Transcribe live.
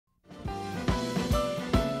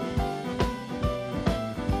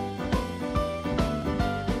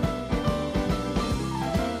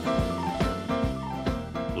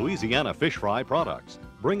Louisiana fish fry products,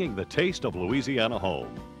 bringing the taste of Louisiana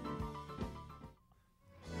home.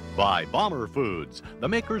 By Bomber Foods, the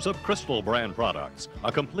makers of Crystal brand products,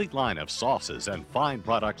 a complete line of sauces and fine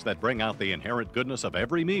products that bring out the inherent goodness of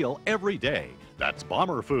every meal every day. That's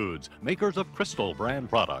Bomber Foods, makers of Crystal brand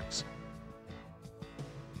products.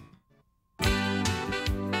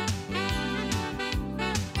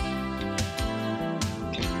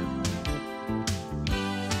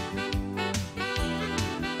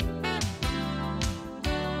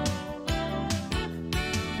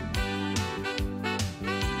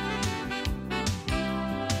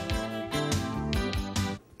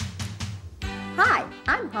 Hi,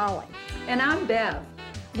 I'm Holly. And I'm Bev.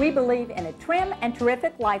 We believe in a trim and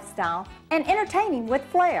terrific lifestyle and entertaining with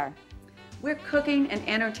flair. We're cooking and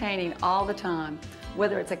entertaining all the time,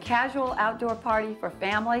 whether it's a casual outdoor party for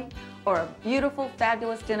family or a beautiful,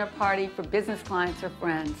 fabulous dinner party for business clients or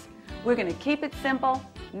friends. We're going to keep it simple,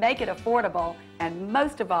 make it affordable, and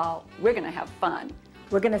most of all, we're going to have fun.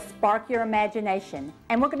 We're going to spark your imagination,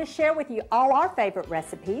 and we're going to share with you all our favorite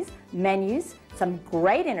recipes, menus, some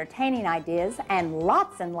great entertaining ideas, and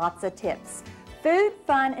lots of tips. Food,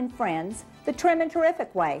 fun, and friends, the trim and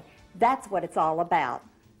terrific way. That's what it's all about.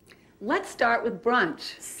 Let's start with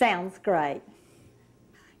brunch. Sounds great.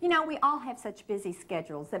 You know, we all have such busy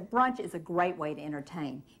schedules that brunch is a great way to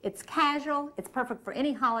entertain. It's casual, it's perfect for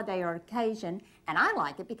any holiday or occasion, and I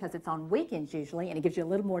like it because it's on weekends usually, and it gives you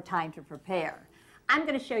a little more time to prepare. I'm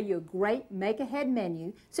going to show you a great make-ahead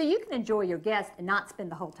menu so you can enjoy your guests and not spend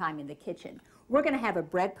the whole time in the kitchen. We're going to have a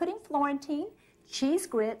bread pudding Florentine, cheese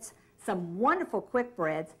grits, some wonderful quick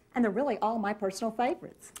breads, and they're really all my personal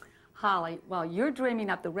favorites. Holly, while you're dreaming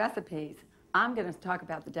up the recipes, I'm going to talk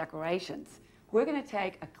about the decorations. We're going to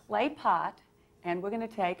take a clay pot, and we're going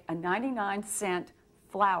to take a 99-cent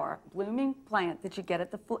flower, blooming plant that you get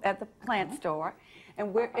at the plant store.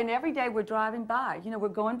 And every day we're driving by. You know, we're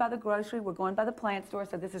going by the grocery, we're going by the plant store,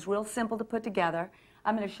 so this is real simple to put together.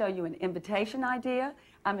 I'm going to show you an invitation idea.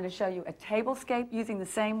 I'm going to show you a tablescape using the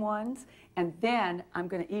same ones. And then I'm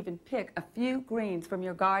going to even pick a few greens from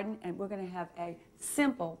your garden, and we're going to have a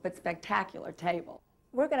simple but spectacular table.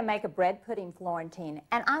 We're going to make a bread pudding Florentine,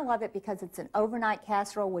 and I love it because it's an overnight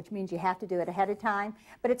casserole, which means you have to do it ahead of time,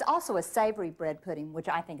 but it's also a savory bread pudding, which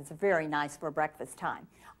I think is very nice for breakfast time.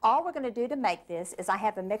 All we're going to do to make this is I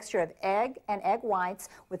have a mixture of egg and egg whites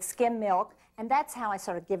with skim milk, and that's how I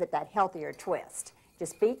sort of give it that healthier twist.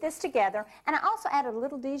 Just beat this together, and I also added a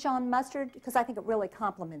little Dijon mustard because I think it really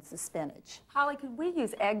complements the spinach. Holly, could we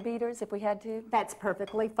use egg beaters if we had to? That's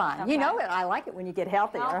perfectly fine. Okay. You know it. I like it when you get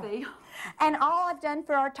healthier. Healthy. And all I've done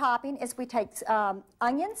for our topping is we take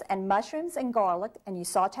onions and mushrooms and garlic, and you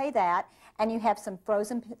saute that, and you have some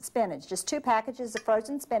frozen spinach, just 2 packages of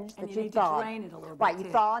frozen spinach that you thaw. To drain it a little bit. Right, you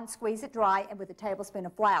thaw and squeeze it dry, and with a tablespoon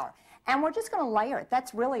of flour. And we're just going to layer it.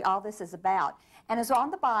 That's really all this is about. And as on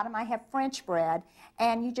the bottom, I have French bread,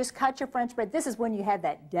 and you just cut your French bread. This is when you have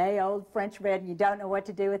that day-old French bread and you don't know what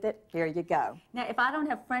to do with it. Here you go. Now, if I don't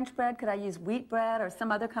have French bread, could I use wheat bread or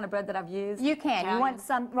some other kind of bread that I've used? You can. Italian? You want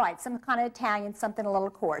some kind of Italian, something a little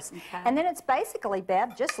coarse. Okay. And then it's basically,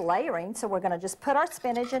 Bev, just layering. So we're going to just put our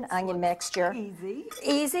spinach and onion mixture. Easy.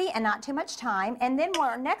 Easy and not too much time. And then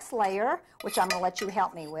our next layer, which I'm going to let you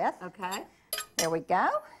help me with. Okay. There we go.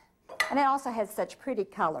 And it also has such pretty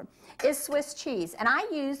color, is Swiss cheese. And I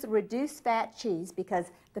use the reduced fat cheese because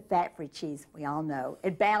the fat-free cheese, we all know,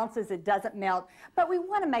 it balances, it doesn't melt, but we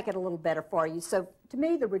want to make it a little better for you. So to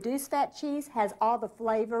me, the reduced fat cheese has all the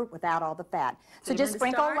flavor without all the fat. So just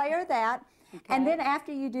sprinkle a layer of that. Okay. And then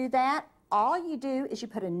after you do that, all you do is you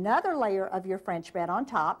put another layer of your French bread on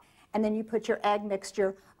top, and then you put your egg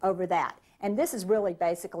mixture over that. And this is really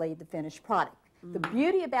basically the finished product. The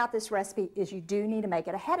beauty about this recipe is you do need to make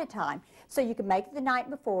it ahead of time. So you can make it the night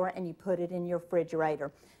before and you put it in your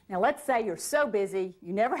refrigerator. Now let's say you're so busy,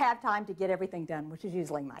 you never have time to get everything done, which is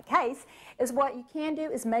usually my case, is what you can do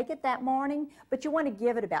is make it that morning, but you want to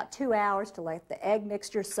give it about 2 hours to let the egg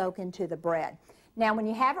mixture soak into the bread. Now when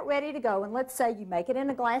you have it ready to go, and let's say you make it in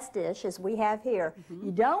a glass dish, as we have here,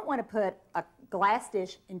 you don't want to put a glass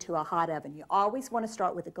dish into a hot oven. You always want to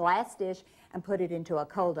start with a glass dish and put it into a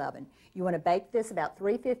cold oven. You want to bake this about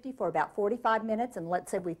 350 for about 45 minutes, and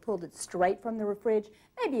let's say we pulled it straight from the fridge,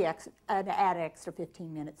 maybe add extra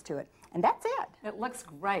 15 minutes to it. And that's it. It looks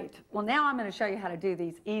great. Well, now I'm going to show you how to do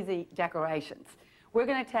these easy decorations. We're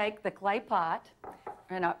going to take the clay pot,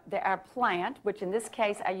 our plant, which in this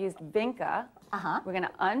case I used vinca. We're going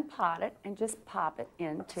to unpot it and just pop it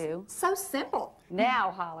into. So simple.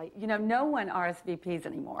 Now, Holly, you know, no one RSVPs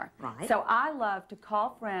anymore. Right. So I love to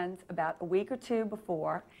call friends about a week or two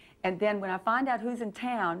before, and then when I find out who's in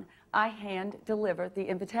town, I hand deliver the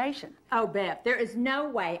invitation. Oh, Bev, there is no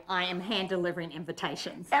way I am hand delivering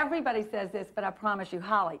invitations. Everybody says this, but I promise you,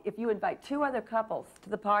 Holly, if you invite 2 other couples to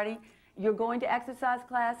the party, you're going to exercise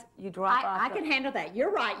class, you drop off. I can handle that.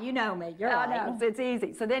 You're right. You know me. You're right. No, it's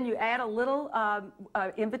easy. So then you add a little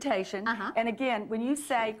invitation. And again, when you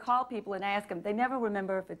say call people and ask them, they never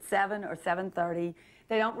remember if it's 7 or 7:30.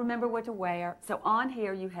 They don't remember what to wear. So on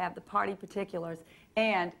here you have the party particulars,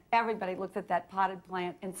 and everybody looks at that potted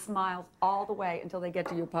plant and smiles all the way until they get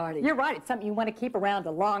to your party. You're right. It's something you want to keep around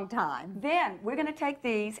a long time. Then we're going to take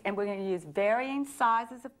these and we're going to use varying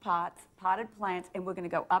sizes of pots, potted plants, and we're going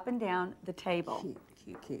to go up and down the table. Cute,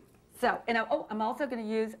 cute, cute. So, and I'm also going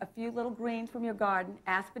to use a few little greens from your garden,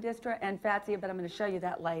 aspidistra and fatsia, but I'm going to show you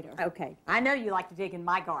that later. Okay. I know you like to dig in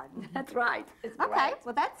my garden. That's right. It's Okay, great.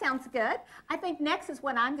 well that sounds good. I think next is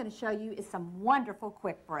what I'm going to show you is some wonderful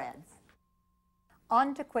quick breads.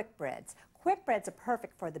 On to quick breads. Quick breads are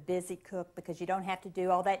perfect for the busy cook because you don't have to do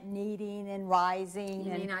all that kneading and rising.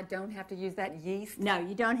 You mean I don't have to use that yeast? No,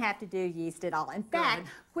 you don't have to do yeast at all. In fact,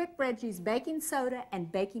 quick breads use baking soda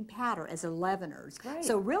and baking powder as their leaveners. Great.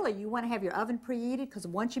 So really, you want to have your oven preheated because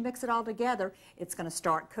once you mix it all together, it's going to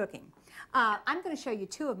start cooking. I'm going to show you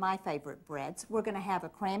 2 of my favorite breads. We're going to have a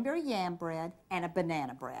cranberry yam bread and a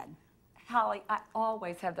banana bread. Holly, I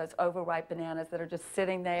always have those overripe bananas that are just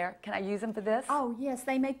sitting there. Can I use them for this? Oh, yes,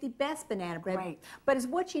 they make the best banana bread. Great. But it's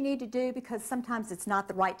what you need to do, because sometimes it's not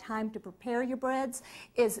the right time to prepare your breads,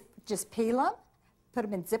 is just peel them, put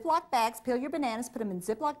them in Ziploc bags, peel your bananas, put them in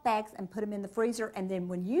Ziploc bags, and put them in the freezer. And then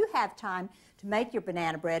when you have time to make your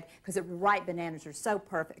banana bread, because the ripe bananas are so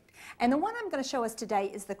perfect. And the one I'm going to show us today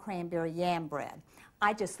is the cranberry yam bread.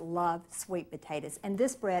 I just love sweet potatoes, and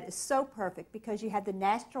this bread is so perfect because you have the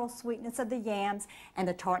natural sweetness of the yams and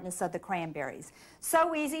the tartness of the cranberries.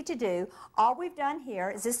 So easy to do. All we've done here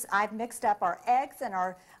is this: I've mixed up our eggs and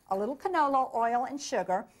a little canola oil and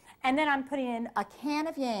sugar, and then I'm putting in a can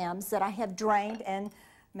of yams that I have drained and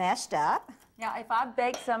mashed up. Now, if I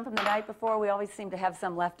bake some from the night before, we always seem to have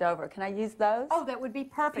some left over. Can I use those? Oh, that would be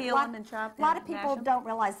perfect. Peel them and chop them. A lot of people don't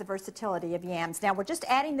realize the versatility of yams. Now, we're just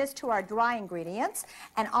adding this to our dry ingredients,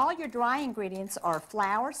 and all your dry ingredients are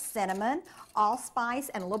flour, cinnamon, allspice,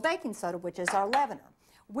 and a little baking soda, which is our leavener.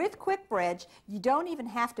 With quick breads, you don't even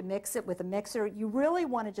have to mix it with a mixer. You really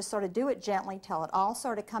want to just sort of do it gently till it all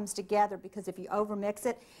sort of comes together, because if you overmix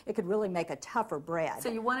it, it could really make a tougher bread. So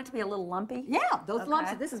you want it to be a little lumpy? Yeah, those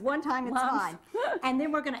lumps. This is one time it's fine. And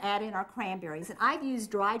then we're going to add in our cranberries. And I've used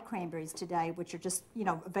dried cranberries today, which are just, you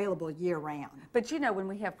know, available year-round. But you know, when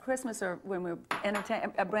we have Christmas or when we're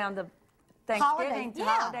around the Thanksgiving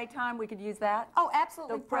holiday time, we could use that? Oh,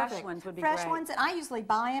 absolutely. The fresh ones would be fresh great. Ones, and I usually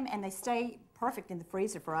buy them, and they stay perfect in the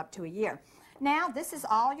freezer for up to a year. Now, this is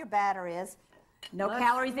all your batter is. No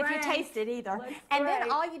calories if you taste it either. And then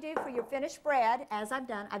all you do for your finished bread, as I've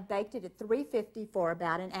done, I've baked it at 350 for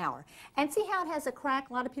about an hour. And see how it has a crack?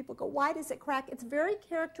 A lot of people go, why does it crack? It's very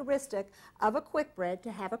characteristic of a quick bread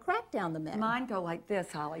to have a crack down the middle. Mine go like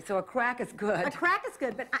this, Holly, so a crack is good. A crack is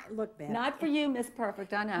good, but look, Beth. Not for you, Miss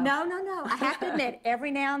Perfect, I know. No, no, no. I have to admit, every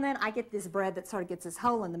now and then I get this bread that sort of gets this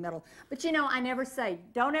hole in the middle. But you know, I never say,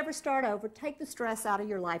 don't ever start over. Take the stress out of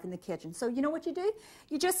your life in the kitchen. So you know what you do?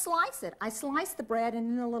 You just slice it. I slice the bread,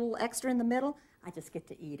 and then a little extra in the middle, I just get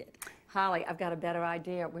to eat it. Holly, I've got a better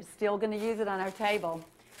idea. We're still going to use it on our table.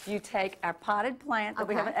 You take our potted plant that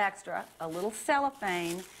we have an extra, a little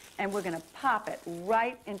cellophane, and we're going to pop it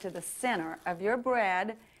right into the center of your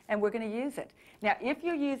bread, and we're going to use it. Now, if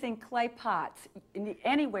you're using clay pots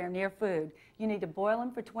anywhere near food, you need to boil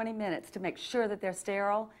them for 20 minutes to make sure that they're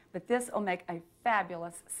sterile, but this will make a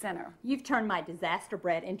fabulous center. You've turned my disaster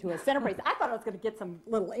bread into a centerpiece. I thought I was going to get some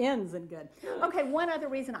little ends and good. Okay, one other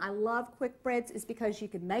reason I love quick breads is because you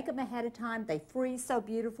can make them ahead of time. They freeze so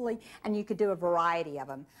beautifully, and you could do a variety of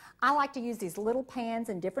them. I like to use these little pans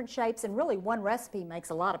in different shapes, and really one recipe makes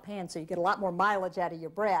a lot of pans, so you get a lot more mileage out of your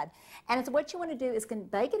bread. And it's what you want to do is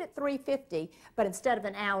bake it at 350, but instead of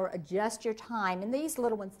an hour, adjust your time. And these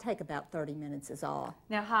little ones take about 30 minutes is all.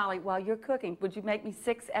 Now, Holly, while you're cooking, would you make me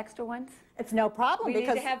 6 extra ones? It's no problem, because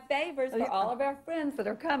we need to have favors for all of our friends that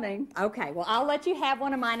are coming. Okay, well, I'll let you have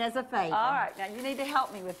one of mine as a favor. All right, now you need to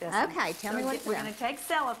help me with this. Okay, tell me what we're going to take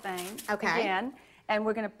cellophane again, and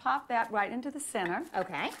we're going to pop that right into the center.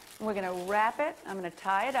 Okay. And we're going to wrap it. I'm going to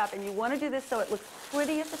tie it up, and you want to do this so it looks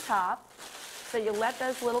pretty at the top. So you let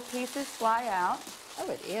those little pieces fly out. Oh,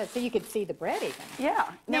 it is. So you could see the bread even.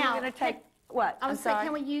 Yeah. Now Now, we're going to take, what? I I'm was saying, sorry.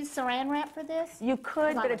 can we use saran wrap for this? You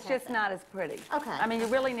could, I but would it's have just that. not as pretty. Okay. I mean, you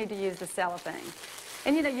really need to use the cellophane.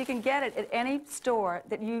 And you know, you can get it at any store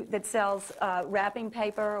that sells wrapping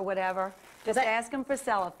paper or whatever. Just ask them for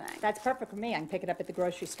cellophane. That's perfect for me. I can pick it up at the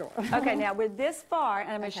grocery store. Okay, now we're this far, and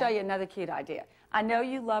I'm going to show Okay. you another cute idea. I know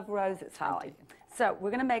you love roses, Holly. So we're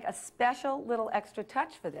going to make a special little extra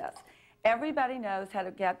touch for this. Everybody knows how to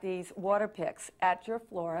get these water picks at your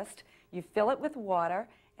florist. You fill it with water,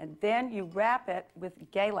 and then you wrap it with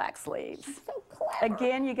Galax leaves. So clever.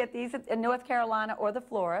 Again, you get these in North Carolina or the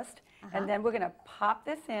florist, and then we're going to pop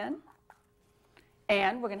this in,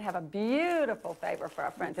 and we're going to have a beautiful favor for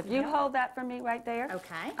our friends. If you hold that for me right there,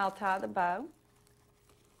 Okay. I'll tie the bow.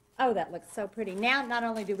 Oh, that looks so pretty. Now, not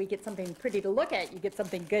only do we get something pretty to look at, you get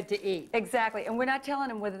something good to eat. Exactly, and we're not telling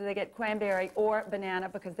them whether they get cranberry or banana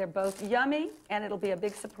because they're both yummy, and it'll be a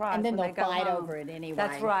big surprise And then when they'll they go fight home. over it anyway.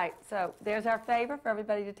 That's right. So there's our favor for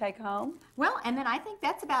everybody to take home. Well, and then I think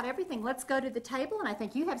that's about everything. Let's go to the table, and I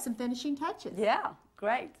think you have some finishing touches. Yeah,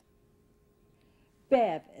 great.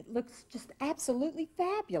 Bev, it looks just absolutely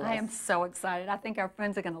fabulous. I am so excited. I think our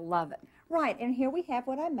friends are going to love it. Right, and here we have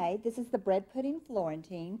what I made. This is the Bread Pudding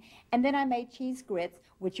Florentine, and then I made cheese grits,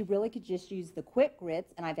 which you really could just use the quick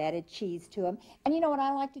grits, and I've added cheese to them. And you know what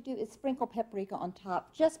I like to do is sprinkle paprika on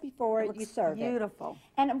top just before you serve it. Beautiful.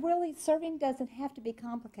 And really, serving doesn't have to be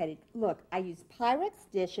complicated. Look, I use Pyrex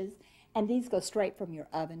dishes, and these go straight from your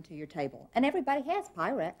oven to your table. And everybody has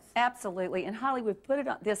Pyrex. Absolutely. And Holly, we've put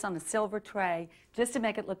this on a silver tray just to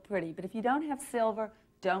make it look pretty. But if you don't have silver,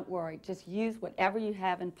 don't worry. Just use whatever you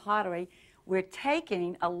have in pottery. We're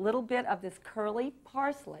taking a little bit of this curly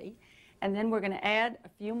parsley, and then we're going to add a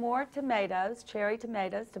few more tomatoes, cherry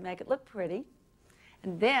tomatoes, to make it look pretty.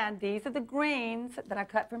 And then these are the greens that I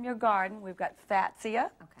cut from your garden. We've got fatsia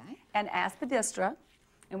and aspidistra.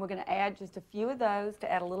 And we're going to add just a few of those to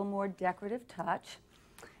add a little more decorative touch.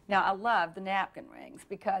 Now, I love the napkin rings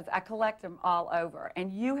because I collect them all over.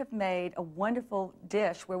 And you have made a wonderful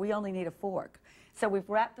dish where we only need a fork. So we've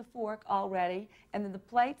wrapped the fork already, and then the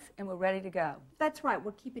plates, and we're ready to go. That's right.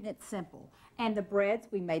 We're keeping it simple. And the breads,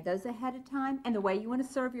 we made those ahead of time. And the way you want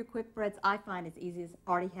to serve your quick breads, I find as easy as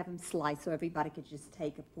already have them sliced so everybody could just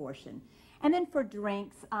take a portion. And then for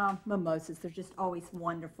drinks, mimosas, they're just always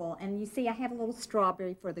wonderful. And you see, I have a little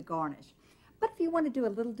strawberry for the garnish. But if you want to do a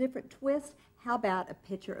little different twist, how about a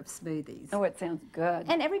pitcher of smoothies? Oh, it sounds good.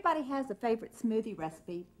 And everybody has a favorite smoothie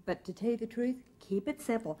recipe, but to tell you the truth, keep it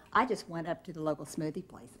simple. I just went up to the local smoothie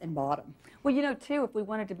place and bought them. Well, you know, too, if we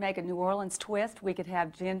wanted to make a New Orleans twist, we could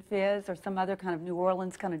have gin fizz or some other kind of New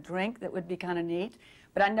Orleans kind of drink that would be kind of neat.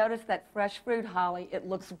 But I noticed that fresh fruit, Holly, it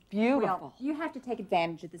looks beautiful. Well, you have to take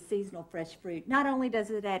advantage of the seasonal fresh fruit. Not only does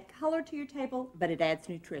it add color to your table, but it adds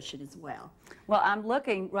nutrition as well. Well, I'm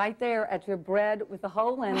looking right there at your bread with the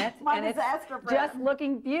hole in it. My and disaster it's bread. just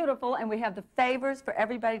looking beautiful, and we have the favors for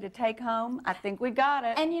everybody to take home. I think we got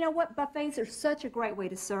it. And you know what? Buffets are such a great way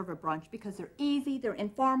to serve a brunch because they're easy, they're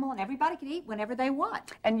informal, and everybody can eat whenever they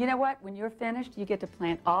want. And you know what? When you're finished, you get to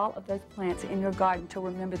plant all of those plants in your garden to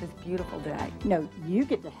remember this beautiful day. No, you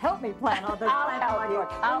get to help me plant all those I'll plants. help in my you.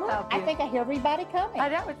 garden. I'll Well, look, help you. I think I hear everybody coming. I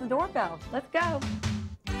know, it's the doorbell. Let's go.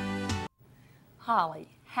 Holly,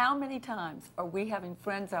 how many times are we having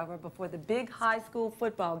friends over before the big high school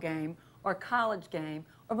football game or college game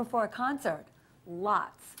or before a concert?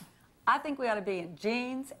 Lots. I think we ought to be in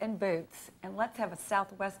jeans and boots, and let's have a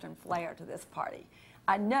Southwestern flair to this party.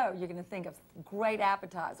 I know you're going to think of great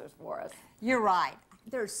appetizers for us. You're right.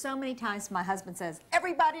 There's so many times my husband says,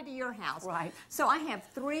 everybody to your house. Right. So I have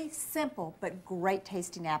 3 simple but great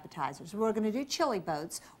tasting appetizers. We're going to do chili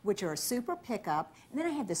boats, which are a super pickup. And then I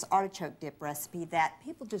have this artichoke dip recipe that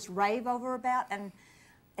people just rave over about. And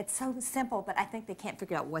it's so simple, but I think they can't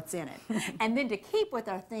figure out what's in it. And then to keep with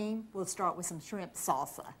our theme, we'll start with some shrimp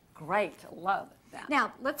salsa. Great. Love that.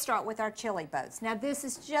 Now, let's start with our chili boats. Now, this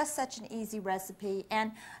is just such an easy recipe,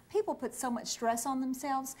 and people put so much stress on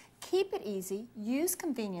themselves. Keep it easy, use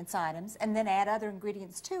convenience items, and then add other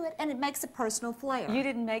ingredients to it, and it makes a personal flair. You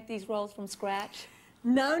didn't make these rolls from scratch?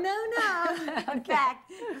 No, no, no. In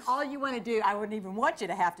fact, all you want to do, I wouldn't even want you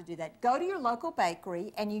to have to do that. Go to your local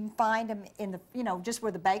bakery, and you can find them in the, just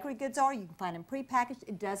where the bakery goods are. You can find them prepackaged.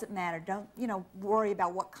 It doesn't matter. Don't, worry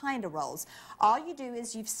about what kind of rolls. All you do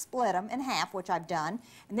is you split them in half, which I've done,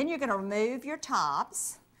 and then you're going to remove your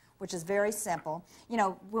tops, which is very simple.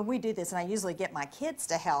 When we do this, and I usually get my kids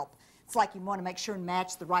to help, It's like you want to make sure and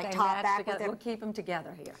match the right They top match back together. with it. We'll keep them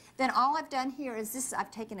together here. Then all I've done here is this.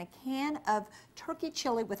 I've taken a can of turkey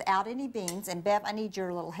chili without any beans. And Bev, I need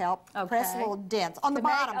your little help. Okay. Press little dents on the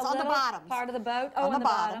bottoms. On the bottoms. Part of the boat. Oh, on the the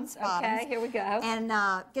bottoms. bottoms. Okay, here we go. And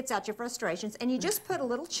gets out your frustrations. And you just put a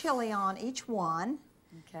little chili on each one.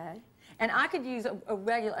 Okay. And I could use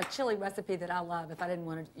a chili recipe that I love if I didn't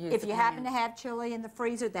want to use If you happen to have chili in the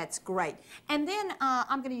freezer, that's great. And then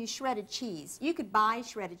I'm going to use shredded cheese. You could buy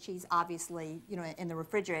shredded cheese, obviously, you know, in the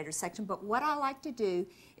refrigerator section. But what I like to do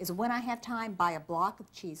is when I have time, buy a block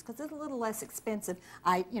of cheese because it's a little less expensive.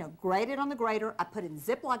 I, you know, grate it on the grater. I put it in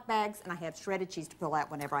Ziploc bags, and I have shredded cheese to pull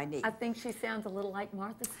out whenever I need. I think she sounds a little like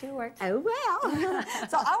Martha Stewart. Oh, well.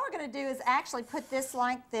 So all we're going to do is actually put this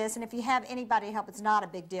like this. And if you have anybody help, it's not a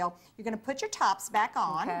big deal. You're going to put your tops back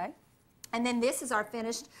on. Okay. And then this is our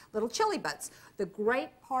finished little chili boats. The great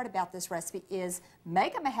part about this recipe is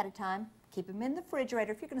make them ahead of time, keep them in the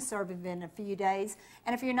refrigerator if you're going to serve them in a few days.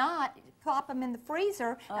 And if you're not, pop them in the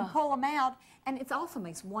freezer and pull them out. And it also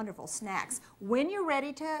makes wonderful snacks. When you're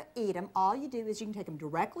ready to eat them, all you do is you can take them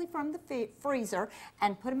directly from the freezer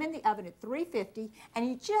and put them in the oven at 350. And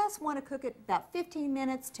you just want to cook it about 15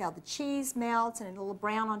 minutes till the cheese melts and a little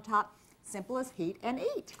brown on top. Simple as heat and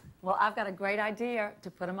eat. Well, I've got a great idea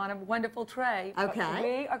to put them on a wonderful tray.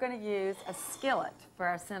 Okay. We are going to use a skillet for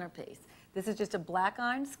our centerpiece. This is just a black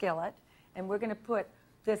iron skillet, and we're going to put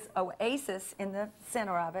this Oasis in the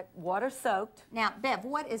center of it, water soaked. Now, Bev,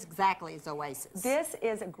 what exactly is Oasis? This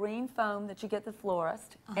is a green foam that you get the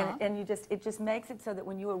florist, and it just makes it so that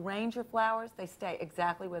when you arrange your flowers, they stay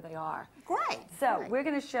exactly where they are. Great. So great. we're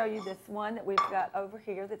going to show you this one that we've got over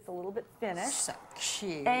here that's a little bit finished. So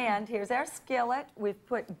cute. And here's our skillet. We've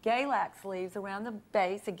put Galax leaves around the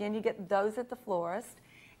base. Again, you get those at the florist.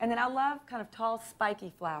 And then I love kind of tall,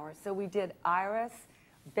 spiky flowers. So we did iris,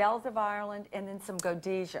 bells of Ireland, and then some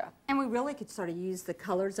Godesia. And we really could sort of use the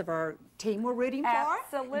colors of our team we're rooting for.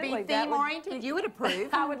 Absolutely. Be theme-oriented. You would approve.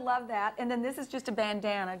 I would love that. And then this is just a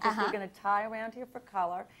bandana, just we're going to tie around here for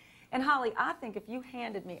color. And Holly, I think if you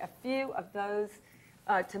handed me a few of those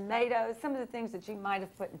tomatoes, some of the things that you might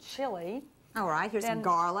have put in chili. All right, here's some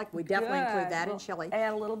garlic. We definitely include that in chili.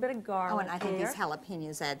 Add a little bit of garlic. Oh, and I think here. these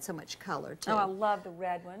jalapenos add so much color, too. Oh, I love the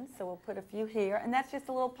red ones, so we'll put a few here. And that's just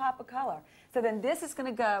a little pop of color. So then this is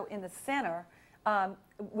going to go in the center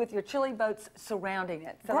with your chili boats surrounding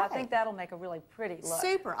it. So right. I think that'll make a really pretty look.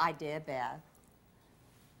 Super idea, Beth.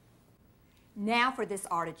 Now for this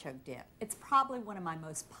artichoke dip. It's probably one of my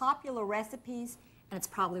most popular recipes, and it's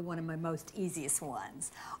probably one of my most easiest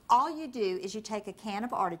ones. All you do is you take a can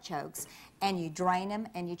of artichokes and you drain them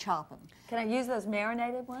and you chop them. Can I use those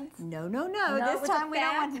marinated ones? No, no, no. This time we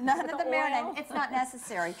don't want none of the marinade. It's not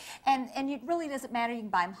necessary. And it really doesn't matter. You can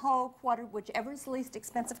buy them whole, quartered, whichever is least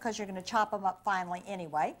expensive because you're going to chop them up finely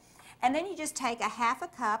anyway. And then you just take a half a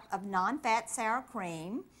cup of non-fat sour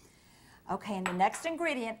cream. Okay, and the next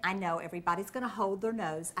ingredient, I know everybody's going to hold their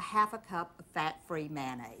nose, a half a cup of fat-free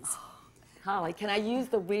mayonnaise. Holly, can I use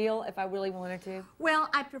the real if I really wanted to? Well,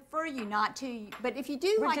 I prefer you not to, but if you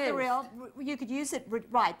do like the real, you could use it,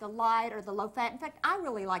 right, the light or the low fat. In fact, I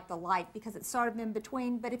really like the light because it's sort of in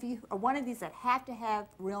between, but if you are one of these that have to have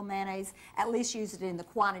real mayonnaise, at least use it in the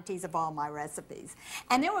quantities of all my recipes.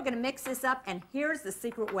 And then we're going to mix this up, and here's the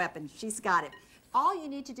secret weapon. She's got it. All you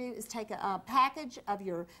need to do is take a package of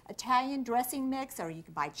your Italian dressing mix, or you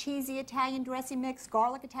can buy cheesy Italian dressing mix,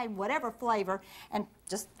 garlic Italian, whatever flavor, and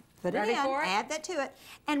just put it in, add that to it,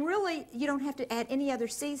 and really you don't have to add any other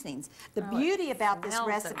seasonings. The beauty about this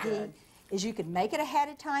recipe is you can make it ahead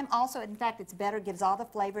of time. Also, in fact, it's better, gives all the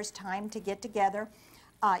flavors time to get together.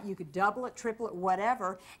 You could double it, triple it,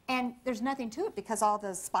 whatever, and there's nothing to it because all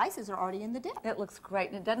the spices are already in the dip. It looks great,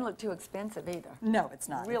 and it doesn't look too expensive either. No, it's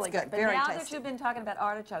not. Really it's good. good. But very now tasty. that you've been talking about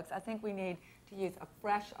artichokes, I think we need to use a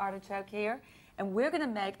fresh artichoke here, and we're going to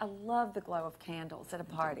make, I love the glow of candles at a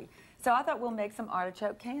party, so I thought we'll make some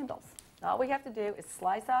artichoke candles. All we have to do is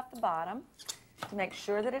slice off the bottom to make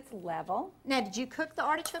sure that it's level. Now, did you cook the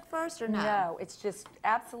artichoke first or no? No, it's just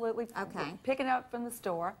absolutely picking it up from the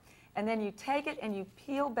store. And then you take it and you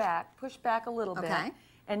peel back, push back a little bit.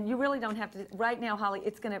 And you really don't have to, right now, Holly,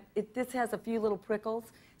 this has a few little prickles.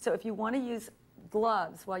 So if you want to use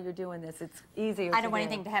gloves while you're doing this, it's easier I don't want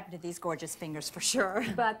anything to happen to these gorgeous fingers for sure.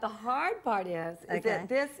 But the hard part is that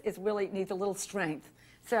this really needs a little strength.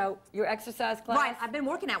 So your exercise class. Right, I've been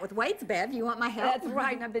working out with weights, Bev. You want my help? That's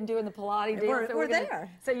right, and I've been doing the Pilates deal. We're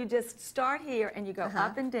there. So you just start here and you go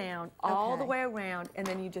up and down all the way around, and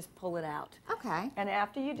then you just pull it out. Okay. And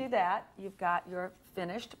after you do that, you've got your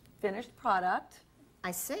finished product.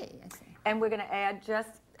 I see, I see. And we're going to add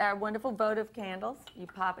just our wonderful votive candles. You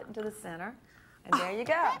pop it into the center. And there you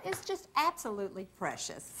go. That is just absolutely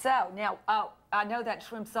precious. So now, I know that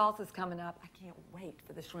shrimp salsa is coming up. I can't wait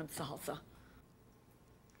for the shrimp salsa.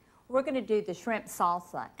 We're going to do the shrimp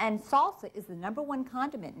salsa, and salsa is the #1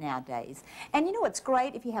 condiment nowadays. And you know what's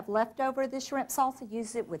great? If you have leftover of the shrimp salsa,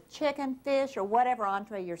 use it with chicken, fish, or whatever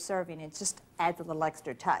entree you're serving. It just adds a little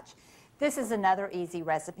extra touch. This is another easy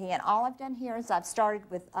recipe, and all I've done here is I've started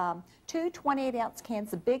with 2 28-ounce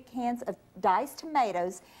cans, the big cans of diced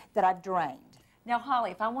tomatoes that I've drained. Now, Holly,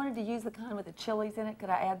 if I wanted to use the kind with the chilies in it, could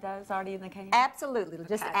I add those already in the can? Absolutely.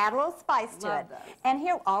 Just add a little spice to it. Those. And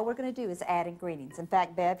here, all we're going to do is add ingredients. In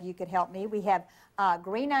fact, Bev, you could help me. We have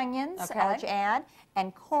green onions, which add,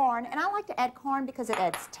 and corn. And I like to add corn because it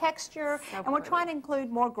adds texture. So and we're trying to include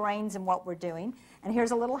more grains in what we're doing. And here's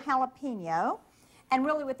a little jalapeno. And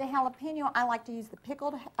really, with the jalapeno, I like to use the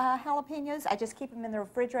pickled jalapenos. I just keep them in the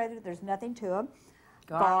refrigerator. There's nothing to them.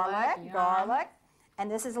 Garlic. And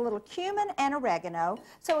this is a little cumin and oregano.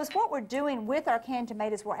 So as what we're doing with our canned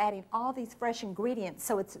tomatoes, we're adding all these fresh ingredients,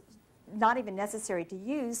 so it's not even necessary to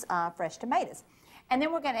use fresh tomatoes. And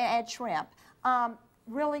then we're going to add shrimp.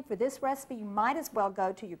 Really, for this recipe, you might as well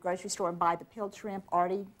go to your grocery store and buy the peeled shrimp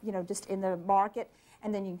already, you know, just in the market.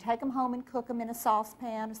 And then you can take them home and cook them in a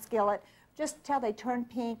saucepan, a skillet, just till they turn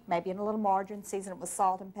pink, maybe in a little margarine, season it with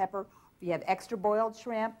salt and pepper. If you have extra boiled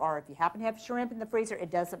shrimp, or if you happen to have shrimp in the freezer, it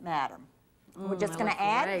doesn't matter. We're just going to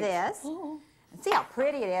add this, and see how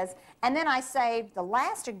pretty it is. And then I saved the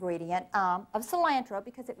last ingredient of cilantro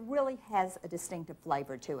because it really has a distinctive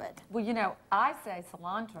flavor to it. Well, you know, I say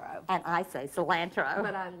cilantro. And I say cilantro.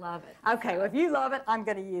 But I love it. Okay, well, if you love it, I'm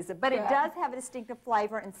going to use it. But it does have a distinctive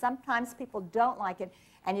flavor, and sometimes people don't like it,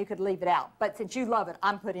 and you could leave it out. But since you love it,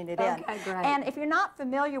 I'm putting it in. Okay, great. And if you're not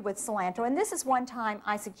familiar with cilantro, and this is one time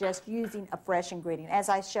I suggest using a fresh ingredient. As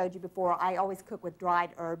I showed you before, I always cook with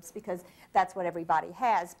dried herbs because that's what everybody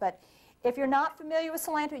has. But if you're not familiar with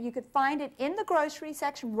cilantro, you could find it in the grocery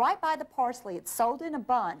section right by the parsley. It's sold in a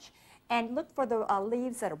bunch. And look for the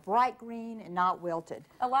leaves that are bright green and not wilted.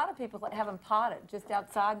 A lot of people have them potted just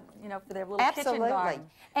outside, you know, for their little kitchen garden. Absolutely.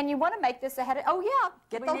 And you want to make this ahead of, oh yeah.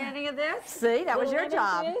 Get the any of this? See, that was your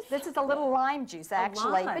job. Juice? This is a little lime juice,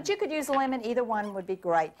 actually. Lime. But you could use lemon. Either one would be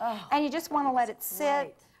great. Oh, and you just want to let it sit.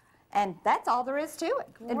 Great. And that's all there is to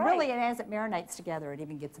it. Great. It really, and as it marinates together, it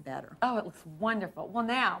even gets better. Oh, it looks wonderful. Well,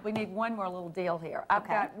 now we need one more little deal here.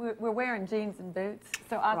 We're wearing jeans and boots,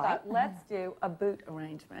 so I thought let's do a boot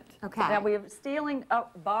arrangement. Okay. Now we are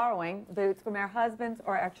borrowing boots from our husbands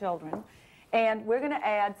or our children, and we're going to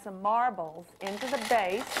add some marbles into the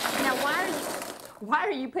base. Now, why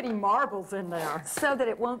are you putting marbles in there? So that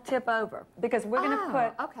it won't tip over, because we're going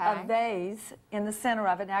to put a vase in the center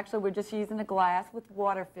of it. And actually, we're just using a glass with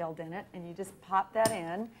water filled in it, and you just pop that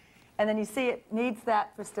in. And then you see it needs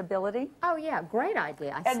that for stability. Oh, yeah, great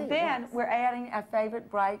idea. I see. And then we're adding our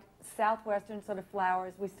favorite bright southwestern sort of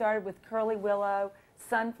flowers. We started with curly willow,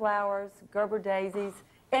 sunflowers, Gerber daisies,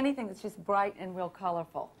 anything that's just bright and real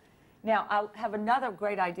colorful. Now, I have another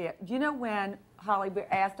great idea. Do you know when, Holly, we're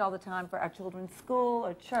asked all the time for our children's school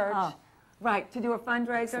or church, right, to do a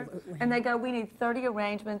fundraiser? Absolutely. And they go, we need 30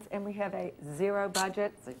 arrangements, and we have a zero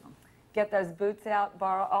budget. Get those boots out,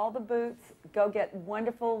 borrow all the boots, go get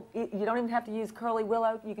wonderful, you don't even have to use curly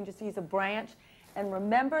willow, you can just use a branch. And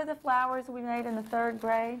remember the flowers we made in the 3rd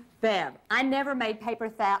grade? Bev, I never made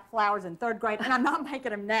paper flowers in 3rd grade, and I'm not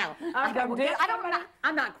making them now.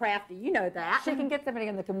 I'm not crafty, you know that. She can get somebody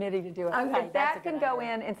on the committee to do it. Okay, that can go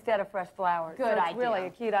in instead of fresh flowers. Good idea. idea. It's really a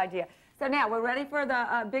cute idea. So now we're ready for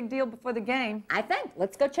the big deal before the game. I think.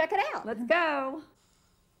 Let's go check it out. Let's go.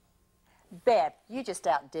 Bev, you just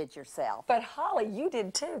outdid yourself. But Holly, you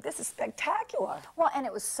did too. This is spectacular. Well, and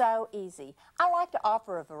it was so easy. I like to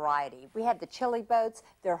offer a variety. We have the chili boats.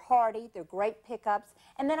 They're hearty. They're great pickups.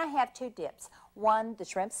 And then I have 2 dips. One, the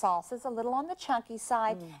shrimp salsa is a little on the chunky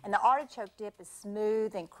side, and the artichoke dip is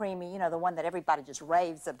smooth and creamy, you know, the one that everybody just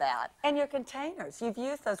raves about. And your containers, you've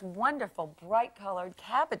used those wonderful bright-colored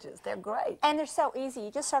cabbages. They're great. And they're so easy.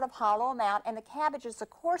 You just sort of hollow them out, and the cabbages are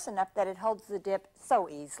coarse enough that it holds the dip so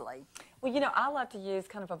easily. Well, you know, I love to use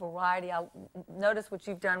kind of a variety. I notice what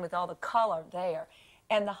you've done with all the color there.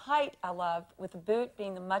 And the height I love, with the boot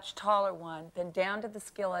being the much taller one, then down to the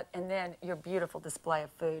skillet, and then your beautiful display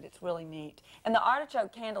of food. It's really neat. And the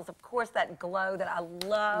artichoke candles, of course, that glow that I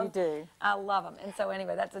love. You do. I love them. And so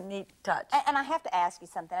anyway, that's a neat touch. And I have to ask you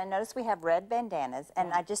something. I noticed we have red bandanas,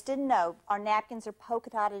 and I just didn't know. Our napkins are polka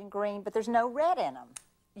dotted in green, but there's no red in them.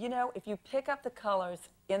 You know, if you pick up the colors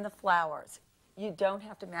in the flowers, you don't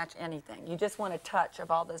have to match anything. You just want a touch of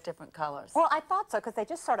all those different colors. Well, I thought so because they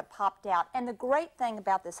just sort of popped out. And the great thing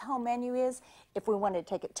about this home menu is if we wanted to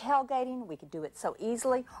take it tailgating, we could do it so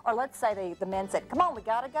easily. Or let's say the men said, come on, we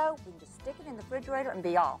got to go. We can just stick it in the refrigerator and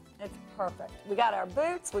be off. It's perfect. We got our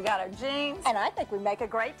boots, we got our jeans. And I think we make a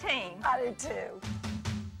great team. I do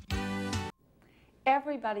too.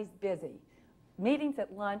 Everybody's busy. Meetings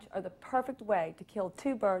at lunch are the perfect way to kill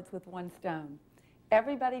two birds with one stone.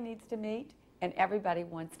 Everybody needs to meet, and everybody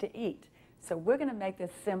wants to eat. So we're going to make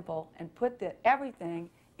this simple and put everything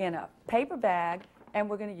in a paper bag, and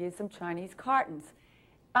we're going to use some Chinese cartons.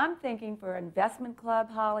 I'm thinking for an investment club,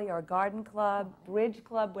 Holly, or a garden club, bridge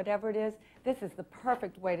club, whatever it is, this is the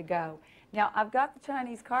perfect way to go. Now, I've got the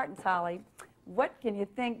Chinese cartons, Holly. What can you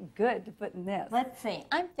think good to put in this? Let's see.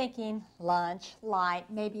 I'm thinking lunch, light,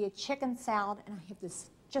 maybe a chicken salad, and I have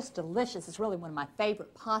this just delicious. It's really one of my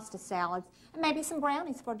favorite pasta salads, and maybe some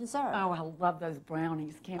brownies for dessert. Oh, I love those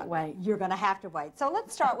brownies. Can't wait. You're going to have to wait. So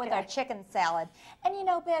let's start with our chicken salad. And you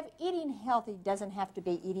know, Bev, eating healthy doesn't have to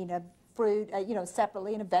be eating a fruit,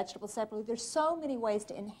 separately and a vegetable separately. There's so many ways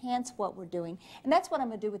to enhance what we're doing. And that's what I'm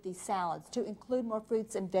going to do with these salads, to include more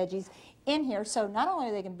fruits and veggies in here. So not only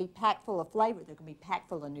are they going to be packed full of flavor, they're going to be packed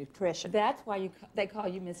full of nutrition. That's why they call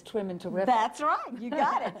you Miss Trim and Terrific. That's right. You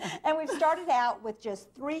got it. And we've started out with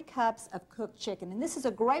just 3 cups of cooked chicken. And this is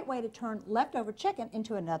a great way to turn leftover chicken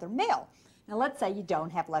into another meal. Now, let's say you don't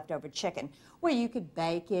have leftover chicken. Well, you could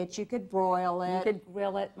bake it, you could broil it. You could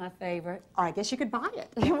grill it, my favorite. Or I guess you could buy it,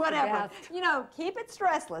 whatever. Yes. Keep it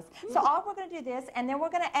stressless. So all we're going to do this, and then we're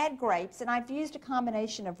going to add grapes, and I've used a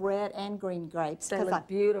combination of red and green grapes. They look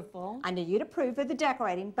beautiful. I need you to approve of the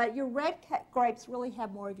decorating, but your red grapes really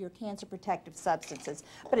have more of your cancer protective substances,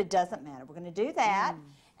 but it doesn't matter. We're going to do that,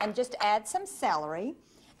 and just add some celery.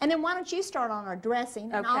 And then why don't you start on our dressing?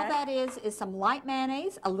 Okay. And all that is some light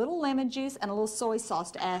mayonnaise, a little lemon juice, and a little soy sauce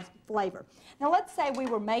to add flavor. Now let's say we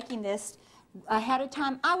were making this ahead of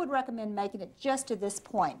time. I would recommend making it just to this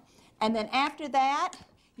point. And then after that,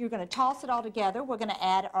 you're going to toss it all together. We're going to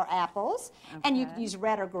add our apples. Okay. And you can use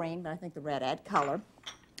red or green, but I think the red add color.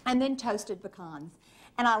 And then toasted pecans.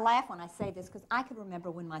 And I laugh when I say this because I can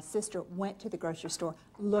remember when my sister went to the grocery store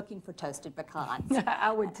looking for toasted pecans.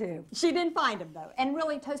 I would too. She didn't find them though. And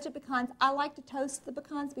really, toasted pecans, I like to toast the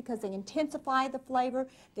pecans because they intensify the flavor.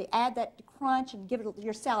 They add that crunch and give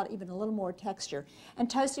your salad even a little more texture. And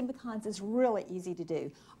toasting pecans is really easy to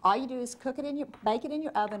do. All you do is bake it in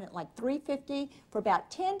your oven at like 350 for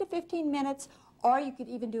about 10 to 15 minutes, or you could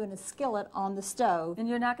even do it in a skillet on the stove. And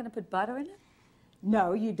you're not going to put butter in it?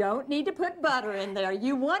 No, you don't need to put butter in there.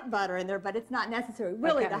 You want butter in there, but it's not necessary.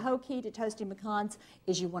 Really, the whole key to toasting pecans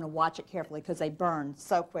is you want to watch it carefully because they burn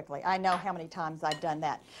so quickly. I know how many times I've done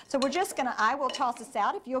that. So we're just going to, I will toss this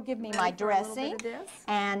out if you'll give me my dressing.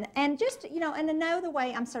 And just, and to know the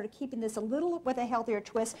way I'm sort of keeping this a little with a healthier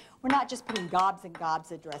twist. We're not just putting gobs and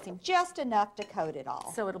gobs of dressing, just enough to coat it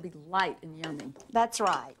all. So it'll be light and yummy. That's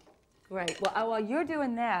right. Great. Well, while you're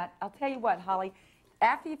doing that, I'll tell you what, Holly.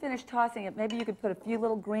 After you finish tossing it, maybe you could put a few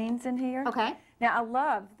little greens in here. Okay. Now, I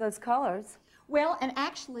love those colors. Well, and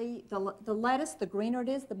actually, the lettuce, the greener it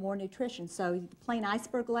is, the more nutrition. So the plain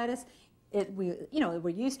iceberg lettuce, we're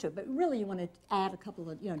used to it, but really you want to add a couple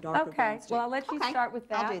of, darker greens. Okay. Well, I'll let you start with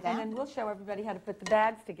that, I'll do that, and then we'll show everybody how to put the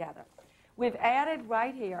bags together. We've added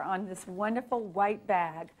right here on this wonderful white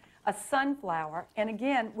bag a sunflower, and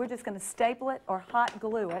again, we're just going to staple it or hot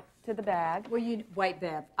glue it to the bag. Well, wait,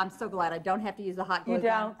 Bev. I'm so glad I don't have to use a hot glue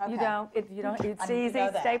gun. You don't. It's easy.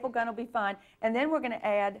 Staple gun will be fine. And then we're going to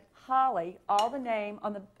add Holly, all the name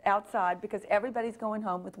on the outside, because everybody's going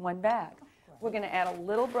home with one bag. We're going to add a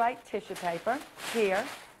little bright tissue paper here,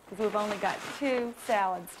 because we've only got 2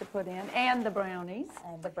 salads to put in, and the brownies.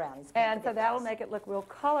 And the brownies. And so that'll make it look real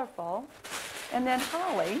colorful. And then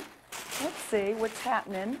Holly, let's see what's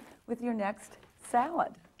happening with your next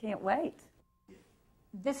salad. Can't wait.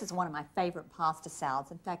 This is one of my favorite pasta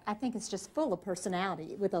salads. In fact, I think it's just full of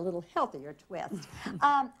personality with a little healthier twist. And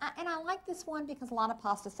I like this one because a lot of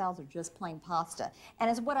pasta salads are just plain pasta.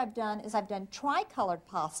 And what I've done is I've done tricolored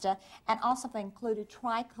pasta and also I've included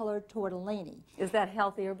tricolored tortellini. Is that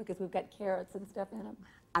healthier because we've got carrots and stuff in them?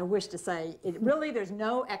 I wish to say, there's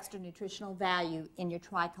no extra nutritional value in your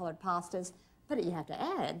tricolored pastas. But you have to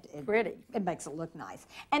add. It makes it look nice.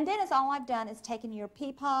 And then all I've done is taken your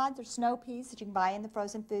pea pods or snow peas that you can buy in the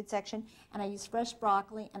frozen food section, and I use fresh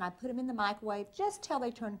broccoli, and I put them in the microwave just till they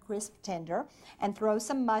turn crisp tender, and throw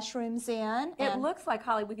some mushrooms in. It looks like,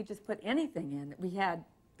 Holly, we could just put anything in. We had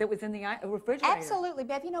that was in the refrigerator. Absolutely,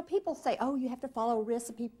 Bev. You know, people say, oh, you have to follow a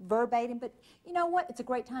recipe verbatim, but you know what? It's a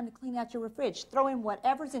great time to clean out your fridge. Throw in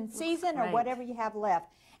whatever's in season or whatever you have left.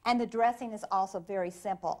 And the dressing is also very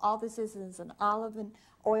simple. All this is an olive and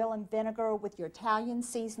oil and vinegar with your Italian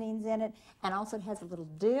seasonings in it, and also it has a little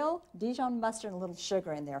dill, Dijon mustard, and a little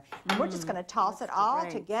sugar in there. And we're just going to toss it all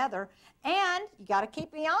together. And you got to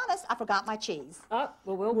keep me honest, I forgot my cheese. Oh,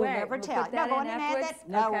 well, we'll never tell. Put that go in ahead and add afterwards? that.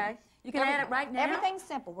 No. Okay. You can add it right now? Everything's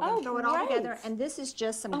simple. We're going to throw it all together, and this is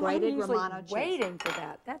just some grated Romano cheese. Waiting for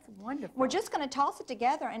that. That's wonderful. We're just going to toss it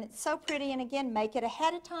together, and it's so pretty. And again, make it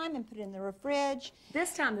ahead of time and put it in the fridge.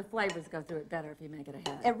 This time the flavors go through it better if you make it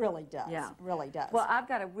ahead. It really does. Yeah. It really does. Well, I've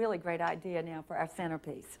got a really great idea now for our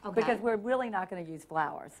centerpiece. Okay. Because we're really not going to use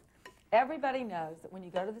flowers. Everybody knows that when you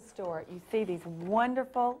go to the store, you see these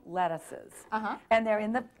wonderful lettuces. And they're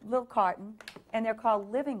in the little carton, and they're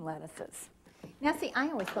called living lettuces. Now, see, I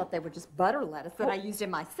always thought they were just butter lettuce that I used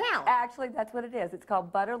in my salad. Actually, that's what it is. It's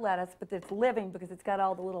called butter lettuce, but it's living because it's got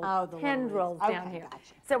all the little tendrils down here.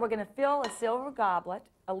 Gotcha. So we're going to fill a silver goblet,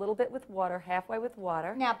 a little bit with water, halfway with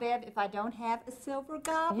water. Now, Bev, if I don't have a silver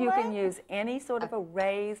goblet? You can use any sort of a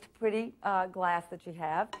raised, pretty glass that you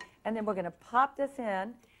have. And then we're going to pop this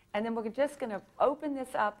in. And then we're just going to open this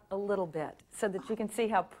up a little bit so that you can see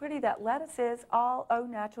how pretty that lettuce is, all au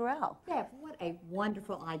naturel. Bev, what a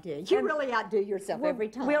wonderful idea. You really outdo yourself every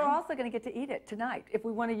time. We're also going to get to eat it tonight. If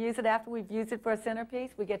we want to use it after we've used it for a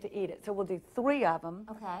centerpiece, we get to eat it. So we'll do 3 of them.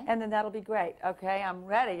 Okay. And then that'll be great. Okay, I'm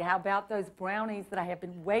ready. How about those brownies that I have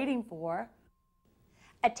been waiting for?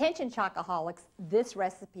 Attention, Chocoholics, this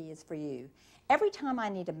recipe is for you. Every time I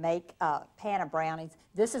need to make a pan of brownies,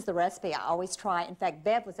 this is the recipe I always try. In fact,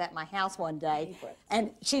 Bev was at my house one day,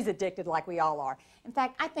 and she's addicted like we all are. In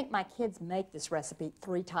fact, I think my kids make this recipe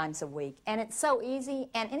 3 times a week, and it's so easy.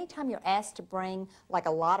 And anytime you're asked to bring like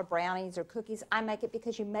a lot of brownies or cookies, I make it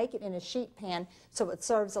because you make it in a sheet pan so it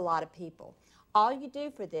serves a lot of people. All you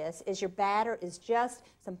do for this is your batter is just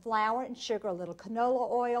some flour and sugar, a little canola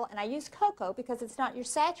oil, and I use cocoa because it's not your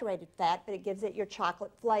saturated fat, but it gives it your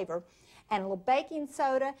chocolate flavor, and a little baking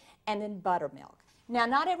soda, and then buttermilk. Now,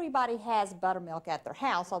 not everybody has buttermilk at their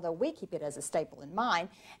house, although we keep it as a staple in mine.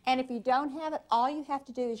 And if you don't have it, all you have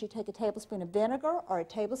to do is you take a tablespoon of vinegar or a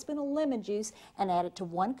tablespoon of lemon juice and add it to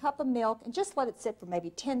 1 cup of milk and just let it sit for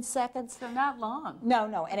maybe 10 seconds. So not long.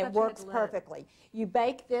 No, and it works perfectly. You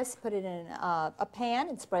bake this, put it in a pan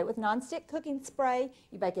and spray it with nonstick cooking spray.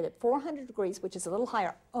 You bake it at 400 degrees, which is a little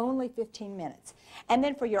higher, only 15 minutes. And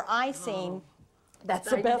then for your icing,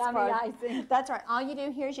 that's the best part. Icing. That's right. All you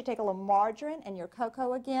do here is you take a little margarine and your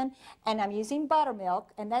cocoa again, and I'm using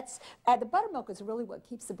buttermilk, and that's the buttermilk is really what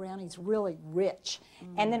keeps the brownies really rich.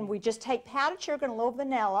 And then we just take powdered sugar and a little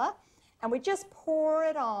vanilla, and we just pour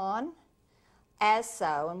it on as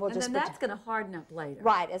so, and then that's going to harden up later.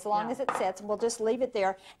 Right, as long as it sets, and we'll just leave it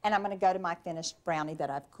there, and I'm going to go to my finished brownie that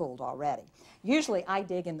I've cooled already. Usually I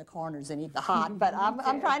dig in the corners and eat the hot, but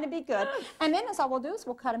I'm trying to be good. And then all we'll do is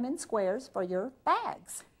we'll cut them in squares for your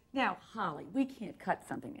bags. Now, Holly, we can't cut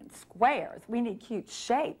something in squares. We need cute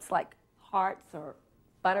shapes like hearts or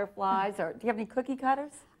butterflies, or do you have any cookie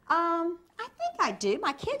cutters? I think I do.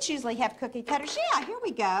 My kids usually have cookie cutters. Yeah, here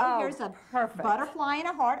we go. Oh, here's a butterfly and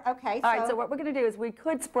a heart. Okay. All right, so what we're going to do is we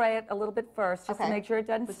could spray it a little bit first just to make sure it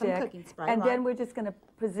doesn't with stick. Some cooking spray, and then we're just going to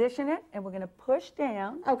position it, and we're going to push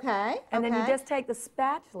down. Okay. And then you just take the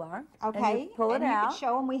spatula and you pull it out. You can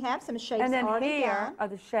show them we have some shapes and then already here done. Are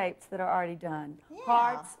the shapes that are already done. Yeah.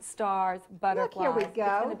 Hearts, stars, butterflies. Look, here we go.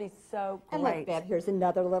 It's going to be so great. And look, Bev, here's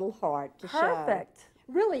another little heart to show. Perfect.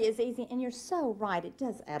 Really is easy, and you're so right. It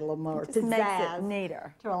does add a little more pizzazz. Makes it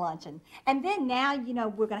neater to a luncheon. And then now, you know,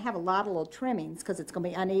 we're going to have a lot of little trimmings because it's going to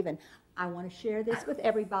be uneven. I want to share this with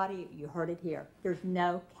everybody. You heard it here. There's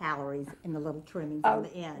no calories in the little trimmings on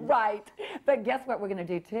the end. Right. But guess what we're going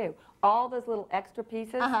to do too? All those little extra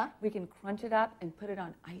pieces, we can crunch it up and put it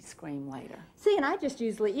on ice cream later. See, and I just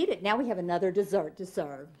usually eat it. Now we have another dessert to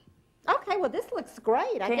serve. Okay, well, this looks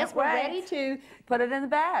great. I guess we're ready to put it in the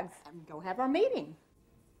bags and go have our meeting.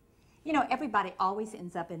 You know, everybody always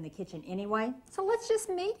ends up in the kitchen anyway, so let's just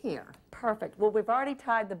meet here. Perfect. Well, we've already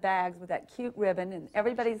tied the bags with that cute ribbon, and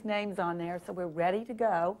everybody's name's on there, so we're ready to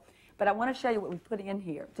go. But I want to show you what we put in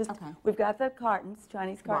here. We've got the cartons,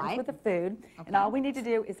 Chinese cartons with the food, and all we need to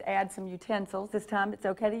do is add some utensils. This time it's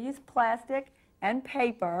okay to use plastic and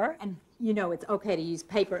paper. And you know it's okay to use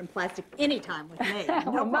paper and plastic anytime with me.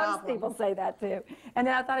 No Well, most problem. people say that too. And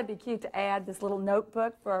then I thought it'd be cute to add this little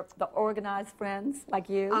notebook for the organized friends like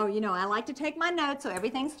you. Oh, you know, I like to take my notes so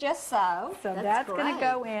everything's just so. So that's going to great.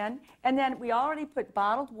 go in. And then we already put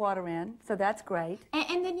bottled water in, so that's great.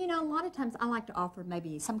 And then, you know, a lot of times I like to offer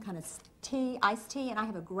maybe some kind of tea, iced tea, and I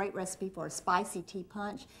have a great recipe for a spicy tea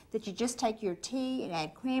punch that you just take your tea and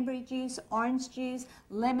add cranberry juice, orange juice,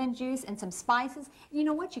 lemon juice, and some spices. And you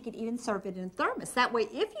know what? You could even serve it in a thermos. That way,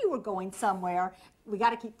 if you were going somewhere, we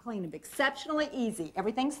got to keep clean and exceptionally easy.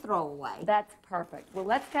 Everything's throwaway. That's perfect. Well,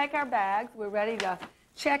 let's take our bags. We're ready to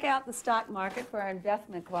check out the stock market for our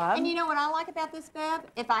investment club. And you know what I like about this, Bev?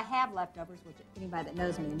 If I have leftovers, which anybody that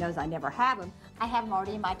knows me knows I never have them, I have them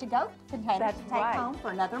already in my to-go container That's to take right. home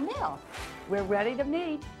for another meal. We're ready to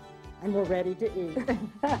meet. And we're ready to eat.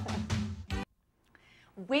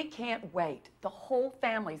 We can't wait. The whole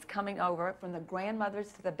family's coming over, from the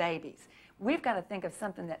grandmothers to the babies. We've got to think of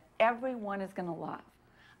something that everyone is going to love.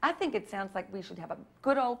 I think it sounds like we should have a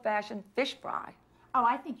good old-fashioned fish fry. Oh,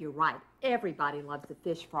 I think you're right. Everybody loves a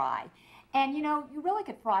fish fry. And you know, you really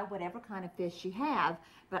could fry whatever kind of fish you have,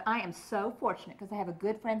 but I am so fortunate because I have a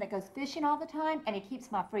good friend that goes fishing all the time, and he keeps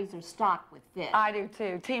my freezer stocked with fish. I do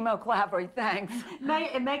too. Timo Clavery, thanks.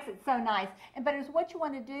 It makes it so nice. But it's what you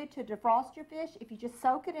want to do to defrost your fish. If you just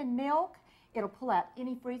soak it in milk, it'll pull out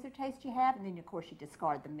any freezer taste you have, and then of course you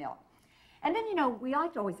discard the milk. And then, you know, we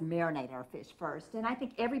like to always marinate our fish first, and I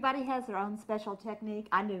think everybody has their own special technique.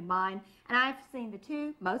 I knew mine, and I've seen the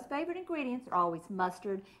two most favorite ingredients are always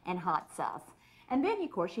mustard and hot sauce. And then, of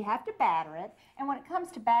course, you have to batter it, and when it comes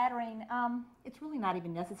to battering, it's really not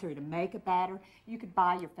even necessary to make a batter. You could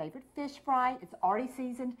buy your favorite fish fry. It's already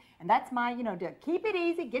seasoned, and that's my, you know, to keep it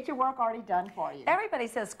easy, get your work already done for you. Everybody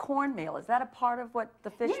says cornmeal. Is that a part of what the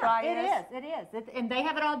fish fry is? It is. And they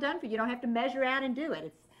have it all done for you. You don't have to measure out and do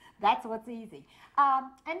it. That's what's easy.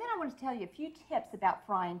 And then I want to tell you a few tips about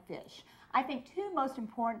frying fish. I think two most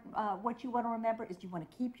important, what you want to remember is you want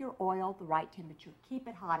to keep your oil the right temperature. Keep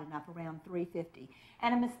it hot enough, around 350.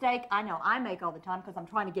 And a mistake I know I make all the time because I'm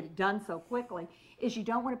trying to get it done so quickly is you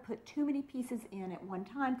don't want to put too many pieces in at one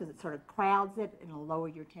time because it sort of crowds it and it'll lower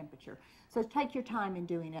your temperature. So take your time in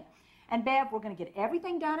doing it. And Bev, we're going to get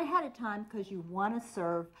everything done ahead of time because you want to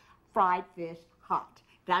serve fried fish hot.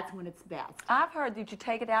 That's when it's best. I've heard that you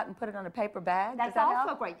take it out and put it on a paper bag. That's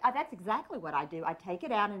also great. That's exactly what I do. I take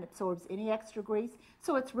it out and it absorbs any extra grease,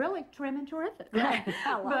 so it's really trim and terrific.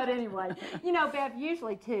 But anyway, you know, Bev,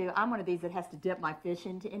 usually too, I'm one of these that has to dip my fish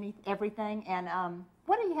into everything. And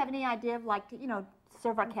what do you have any idea of, like, you know,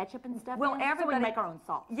 serve our ketchup and stuff? Well, in? everybody So we make our own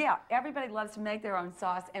sauce. Yeah, everybody loves to make their own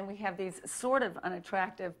sauce, and we have these sort of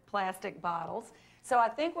unattractive plastic bottles. So I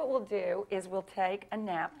think what we'll do is we'll take a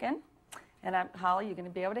napkin. And Holly, you're going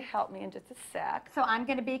to be able to help me in just a sec. So I'm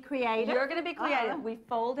going to be creative. You're going to be creative. We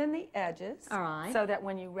fold in the edges. All right. So that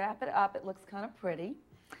when you wrap it up, it looks kind of pretty.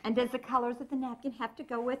 And does the colors of the napkin have to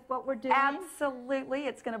go with what we're doing? Absolutely.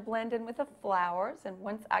 It's going to blend in with the flowers. And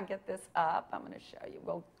once I get this up, I'm going to show you.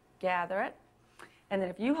 We'll gather it. And then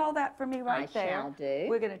if you hold that for me right there, shall do.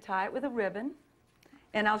 We're going to tie it with a ribbon.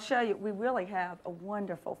 And I'll show you, we really have a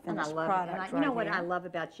wonderful finished product right You know what here. I love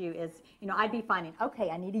about you is, you know, I'd be finding, okay,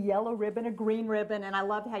 I need a yellow ribbon, a green ribbon, and I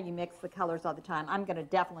love how you mix the colors all the time. I'm going to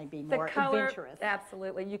definitely be more adventurous.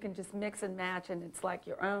 Absolutely. You can just mix and match, and it's like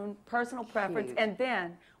your own personal preference. Cute. And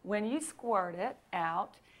then, when you squirt it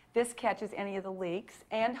out, this catches any of the leaks.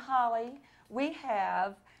 And Holly, we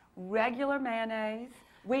have regular mayonnaise,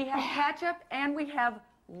 we have ketchup, and we have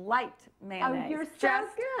light mayonnaise. Oh, you're so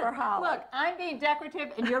just good. for Holly. Look, I'm being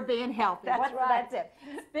decorative and you're being healthy. That's right. That's it.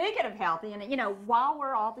 Speaking of healthy, and you know, while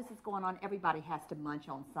all this is going on, everybody has to munch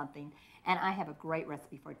on something. And I have a great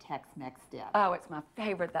recipe for a Tex-Mex dip. Oh, it's my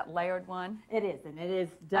favorite, that layered one. It is, and it is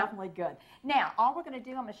definitely good. Now, all we're going to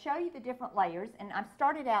do, I'm going to show you the different layers, and I've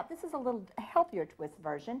started out, this is a little healthier twist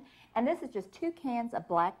version, and this is just 2 cans of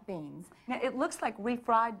black beans. Now, it looks like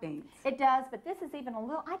refried beans. It does, but this is even a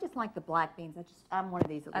little, I just like the black beans. I'm one of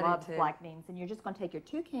these that loves black beans, and you're just going to take your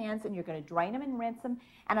 2 cans, and you're going to drain them and rinse them,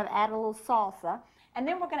 and I've added a little salsa. And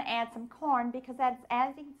then we're going to add some corn because that's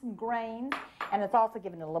adding some grains, and it's also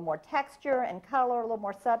giving it a little more texture and color, a little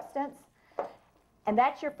more substance. And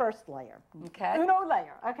that's your first layer. Okay. Uno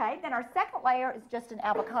layer. Okay. Then our second layer is just an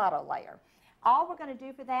avocado layer. All we're going to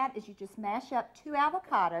do for that is you just mash up 2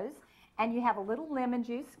 avocados, and you have a little lemon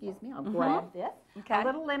juice. Excuse me, I'll grab this. Okay. A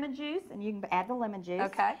little lemon juice, and you can add the lemon juice.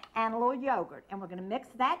 Okay. And a little yogurt. And we're going to mix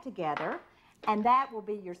that together. And that will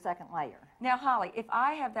be your second layer. Now, Holly, if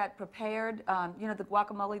I have that prepared, you know, the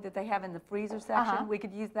guacamole that they have in the freezer section, we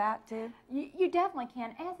could use that too? You definitely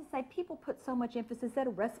can. As I say, people put so much emphasis that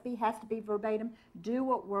a recipe has to be verbatim. Do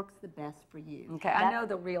what works the best for you. Okay, I know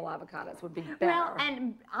the real avocados would be better. Well,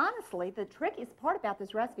 and honestly, the trickiest part about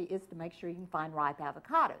this recipe is to make sure you can find ripe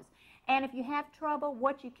avocados. And if you have trouble,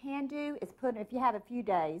 what you can do is put, if you have a few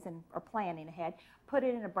days and are planning ahead, put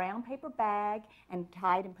it in a brown paper bag and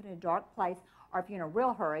tie it and put it in a dark place. Or if you're in a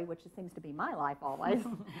real hurry, which seems to be my life always,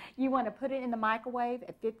 you want to put it in the microwave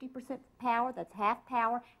at 50% power, that's half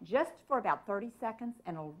power, just for about 30 seconds,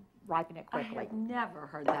 and it'll ripen it quickly. I have never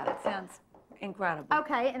heard that. It sounds incredible.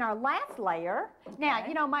 Okay, and our last layer, now,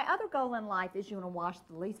 you know, my other goal in life is you want to wash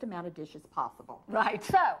the least amount of dishes possible. Right.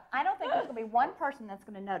 So, I don't think there's going to be one person that's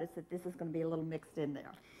going to notice that this is going to be a little mixed in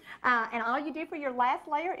there. And all you do for your last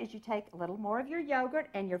layer is you take a little more of your yogurt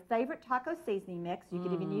and your favorite taco seasoning mix. You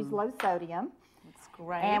could even use low sodium. That's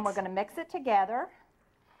great. And we're going to mix it together.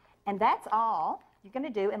 And that's all you're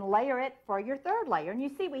going to do, and layer it for your third layer. And you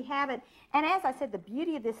see we have it. And as I said, the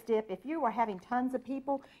beauty of this dip, if you were having tons of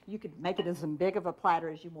people, you could make it as big of a platter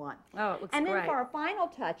as you want. Oh, it looks and great. then for our final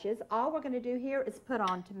touches, all we're going to do here is put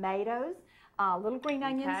on tomatoes, little green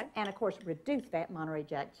onions, and of course reduced fat Monterey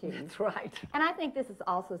Jack cheese. That's right. And I think this is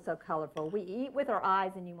also so colorful. We eat with our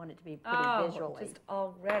eyes, and you want it to be pretty visually. Just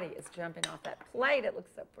already it's jumping off that plate. It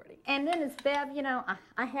looks so pretty. And then as Bev, you know,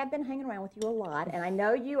 I have been hanging around with you a lot, and I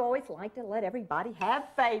know you always like to let everybody have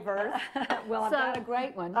favors. Well, I've got a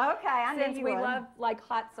great one. Okay, I know Since you we would. love like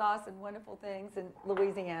hot sauce and wonderful things in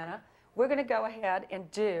Louisiana, we're going to go ahead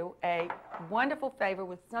and do a wonderful favor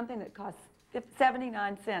with something that costs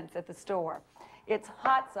 79 cents at the store. It's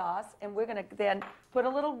hot sauce, and we're going to then put a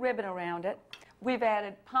little ribbon around it. We've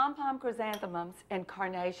added pom-pom chrysanthemums and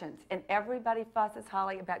carnations, and everybody fusses,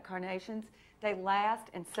 Holly, about carnations. They last,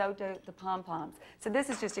 and so do the pom-poms. So this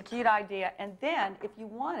is just a cute idea. And then, if you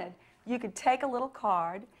wanted, you could take a little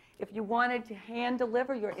card. If you wanted to hand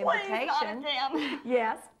deliver your invitation,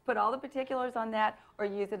 yes, put all the particulars on that, or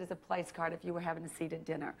use it as a place card if you were having a seated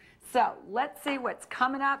dinner. So let's see what's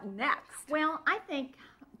coming up next. Well, I think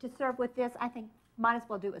to serve with this, I think might as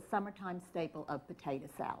well do a summertime staple of potato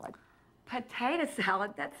salad. Potato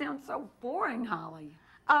salad? That sounds so boring, Holly.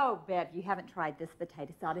 Oh, Bev, you haven't tried this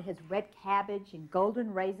potato salad. It has red cabbage and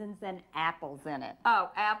golden raisins and apples in it.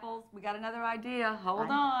 Oh, apples. We got another idea. Hold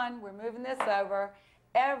on. We're moving this over.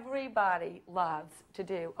 Everybody loves to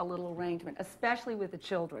do a little arrangement, especially with the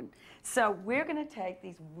children. So we're going to take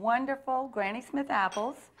these wonderful Granny Smith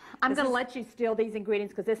apples. I'm going to let you steal these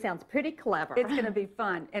ingredients because this sounds pretty clever. It's going to be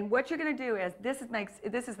fun. And what you're going to do is, this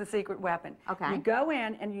is the secret weapon. Okay. You go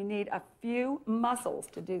in and you need a few mussels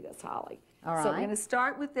to do this, Holly. All right. So we're going to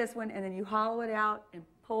start with this one, and then you hollow it out and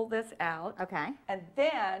pull this out. Okay. And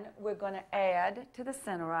then we're going to add to the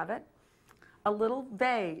center of it a little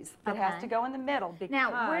vase that has to go in the middle. Because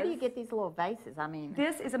now, where do you get these little vases? I mean,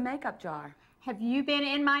 this is a makeup jar. Have you been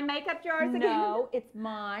in my makeup jars again? No, it's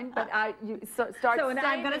mine, but start So saving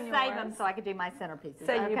I'm going to yours. save them so I can do my centerpieces.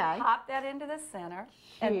 So you pop that into the center,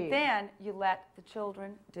 Cute. and then you let the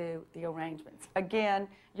children do the arrangements. Again,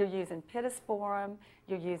 you're using pittosporum,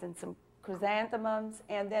 you're using some chrysanthemums,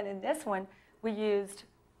 and then in this one, we used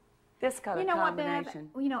this color combination.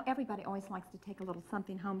 Well, you know, everybody always likes to take a little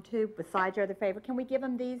something home, too, besides your other favorite. Can we give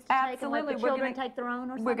them these to Absolutely. take and let the children take their own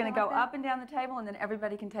or something? We're going to go like that? up and down the table, and then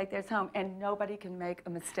everybody can take theirs home, and nobody can make a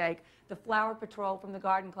mistake. The flower patrol from the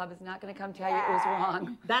garden club is not going to come tell you it was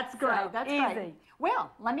wrong. That's great. So, That's easy. great.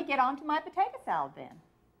 Well, let me get on to my potato salad then.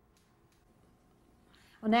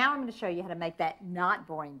 Well, now I'm going to show you how to make that not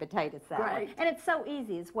boring potato salad. Great. And it's so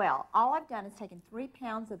easy as well. All I've done is taken 3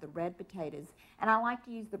 pounds of the red potatoes, and I like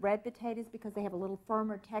to use the red potatoes because they have a little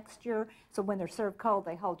firmer texture, so when they're served cold,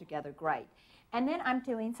 they hold together great. And then I'm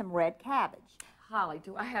doing some red cabbage. Holly,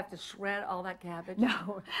 do I have to shred all that cabbage?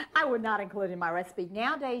 No, I would not include it in my recipe.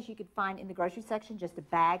 Nowadays, you could find in the grocery section just a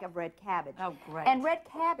bag of red cabbage. Oh, great. And red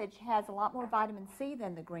cabbage has a lot more vitamin C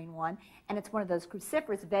than the green one, and it's one of those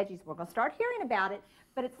cruciferous veggies. We're going to start hearing about it,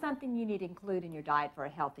 but it's something you need to include in your diet for a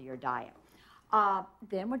healthier diet.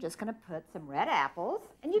 Then we're just going to put some red apples,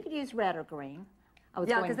 and you could use red or green.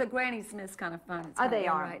 Yeah, because the Granny Smith's kind of fun. It's Oh, they in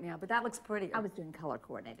are. right now, but that looks pretty. I was doing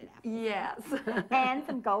color-coordinated apples. Yes. And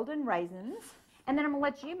some golden raisins. And then I'm going to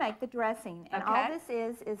let you make the dressing. And all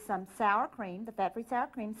this is some sour cream, the fat-free sour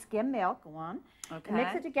cream, skim milk, go on. Okay. And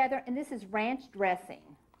mix it together, and this is ranch dressing.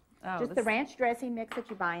 Oh, just the ranch dressing mix that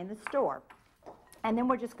you buy in the store. And then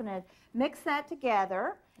we're just going to mix that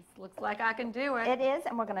together. This looks like I can do it. It is,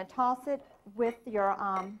 and we're going to toss it with your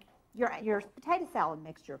your potato salad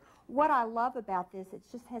mixture. What I love about this, it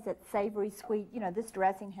just has that savory, sweet, you know, this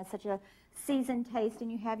dressing has such a seasoned taste, and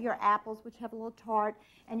you have your apples, which have a little tart,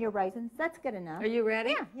 and your raisins. That's good enough. Are you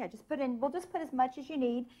ready? Yeah, just put in, we'll just put as much as you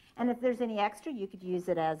need, and if there's any extra, you could use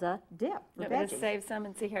it as a dip for veggies. Just save some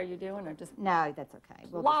and see how you're doing, or just No, that's okay.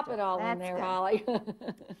 We'll plop just it all in there, Holly.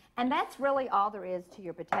 And that's really all there is to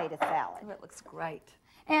your potato salad. Oh, it looks great.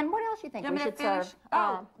 And what else you think we should serve?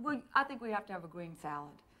 Well, I think we have to have a green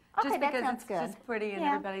salad. Okay, just that because sounds it's good. just pretty and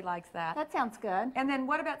Yeah. everybody likes that. That sounds good. And then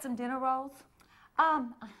what about some dinner rolls?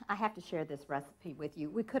 I have to share this recipe with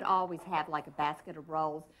you. We could always have like a basket of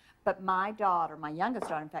rolls, but my daughter, my youngest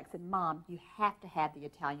daughter, in fact, said, Mom, you have to have the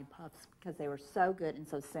Italian puffs because they were so good and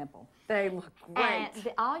so simple. They look great.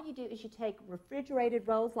 And all you do is you take refrigerated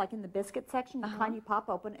rolls, like in the biscuit section, the kind you pop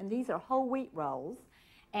open, and these are whole wheat rolls.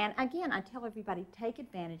 And again, I tell everybody, take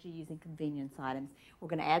advantage of using convenience items. We're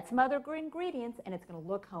going to add some other ingredients, and it's going to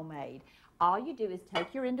look homemade. All you do is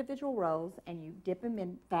take your individual rolls, and you dip them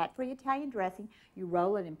in fat-free Italian dressing. You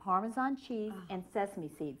roll it in Parmesan cheese and sesame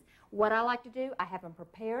seeds. What I like to do, I have them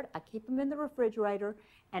prepared. I keep them in the refrigerator,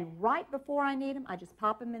 and right before I need them, I just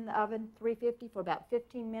pop them in the oven, 350, for about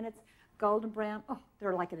 15 minutes. Golden brown. Oh,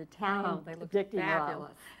 they're like an Italian they look addicting fabulous. roll.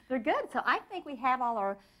 They're good. So I think we have all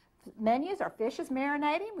our menus. Our fish is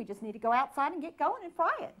marinating. We just need to go outside and get going and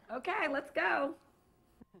fry it. Okay, let's go.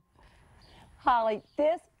 Holly,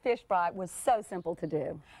 this fish fry was so simple to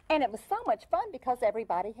do. And it was so much fun because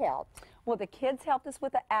everybody helped. Well, the kids helped us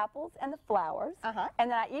with the apples and the flowers.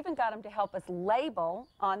 And then I even got them to help us label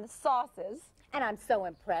on the sauces. And I'm so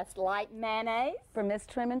impressed. Light mayonnaise. For Miss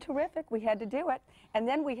Trim and Terrific, we had to do it. And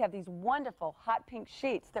then we have these wonderful hot pink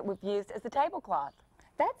sheets that we've used as the tablecloth.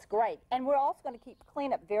 That's great. And we're also going to keep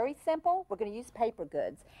cleanup very simple. We're going to use paper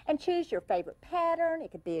goods. And choose your favorite pattern.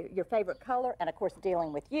 It could be your favorite color. And, of course,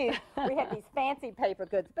 dealing with you, we have these fancy paper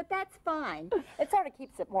goods. But that's fine. It sort of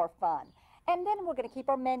keeps it more fun. And then we're going to keep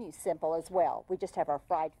our menu simple as well. We just have our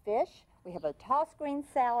fried fish. We have a tossed green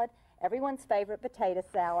salad, everyone's favorite potato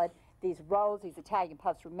salad, these rolls, these Italian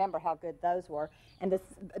puffs, remember how good those were, and this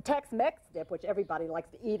Tex-Mex dip, which everybody likes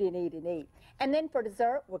to eat and eat and eat. And then for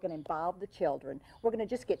dessert, we're going to involve the children. We're going to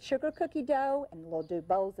just get sugar cookie dough, and we'll do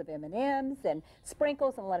bowls of M&Ms and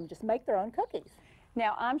sprinkles and let them just make their own cookies.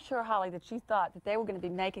 Now, I'm sure, Holly, that you thought that they were going to be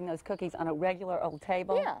making those cookies on a regular old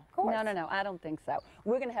table. Yeah, of course. No, I don't think so.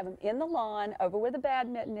 We're going to have them in the lawn, over where the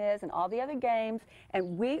badminton is and all the other games,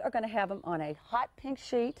 and we are going to have them on a hot pink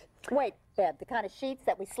sheet. Wait, Bev, the kind of sheets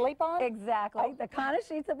that we sleep on? Exactly, the kind of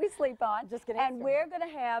sheets that we sleep on. Just gonna and answer. we're going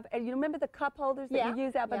to have, and you remember the cup holders that you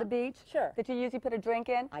use out by the beach? Sure. That you usually put a drink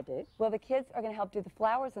in? I do. Well, the kids are going to help do the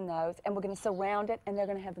flowers in those, and we're going to surround it, and they're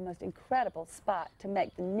going to have the most incredible spot to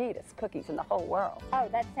make the neatest cookies in the whole world. Oh,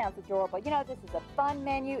 that sounds adorable. You know, this is a fun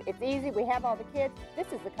menu. It's easy. We have all the kids. This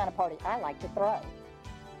is the kind of party I like to throw.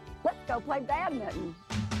 Let's go play badminton.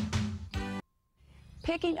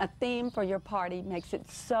 Picking a theme for your party makes it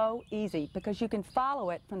so easy because you can follow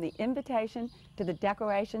it from the invitation to the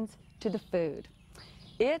decorations to the food.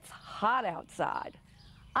 It's hot outside.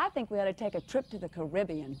 I think we ought to take a trip to the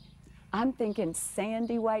Caribbean. I'm thinking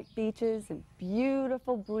sandy white beaches and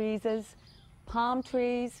beautiful breezes, palm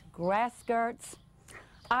trees, grass skirts.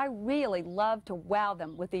 I really love to wow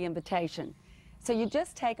them with the invitation. So you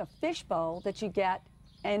just take a fish bowl that you get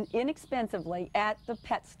inexpensively at the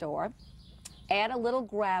pet store, add a little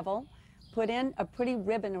gravel, put in a pretty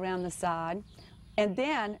ribbon around the side, and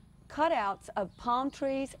then cutouts of palm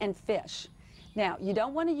trees and fish. Now, you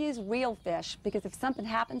don't want to use real fish because if something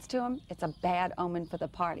happens to them, it's a bad omen for the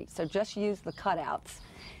party. So just use the cutouts.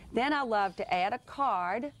 Then I love to add a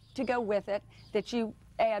card to go with it that you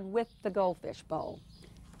add with the goldfish bowl.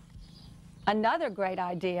 Another great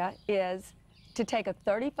idea is to take a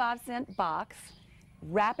 35-cent box,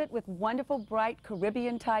 wrap it with wonderful bright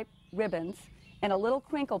Caribbean-type ribbons and a little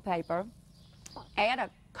crinkle paper, add a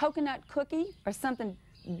coconut cookie or something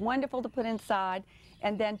wonderful to put inside,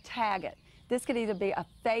 and then tag it. This could either be a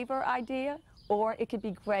favor idea or it could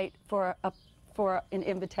be great for an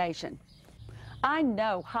invitation. I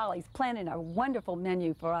know Holly's planning a wonderful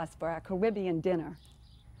menu for us for our Caribbean dinner.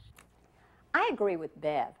 I agree with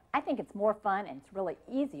Bev. I think it's more fun and it's really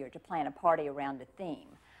easier to plan a party around a theme.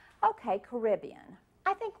 Okay, Caribbean.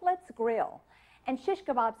 I think let's grill. And shish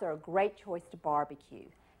kebabs are a great choice to barbecue.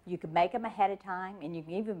 You can make them ahead of time, and you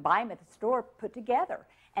can even buy them at the store put together.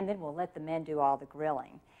 And then we'll let the men do all the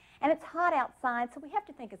grilling. And it's hot outside, so we have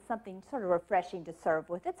to think of something sort of refreshing to serve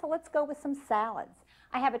with it. So let's go with some salads.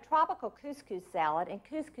 I have a tropical couscous salad, and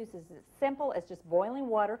couscous is as simple as just boiling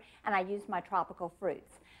water, and I use my tropical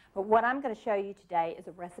fruits. But what I'm going to show you today is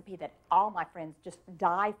a recipe that all my friends just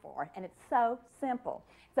die for, and it's so simple.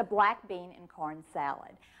 It's a black bean and corn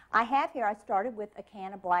salad. I started with a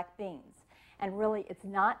can of black beans. And really, it's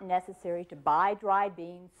not necessary to buy dried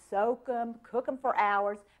beans, soak them, cook them for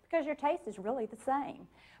hours, because your taste is really the same.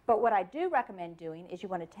 But what I do recommend doing is you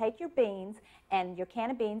want to take your beans and your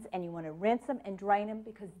can of beans and you want to rinse them and drain them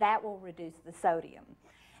because that will reduce the sodium.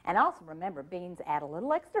 And also remember, beans add a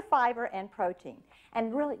little extra fiber and protein.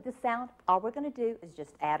 And really, this salad, all we're going to do is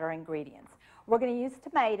just add our ingredients. We're going to use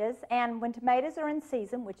tomatoes, and when tomatoes are in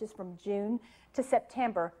season, which is from June to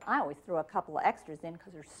September, I always throw a couple of extras in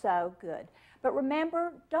because they're so good. But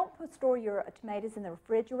remember, don't store your tomatoes in the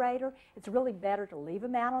refrigerator. It's really better to leave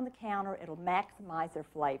them out on the counter. It'll maximize their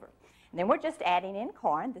flavor. And then we're just adding in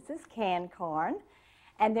corn. This is canned corn.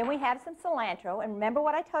 And then we have some cilantro. And remember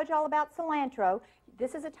what I told you all about cilantro.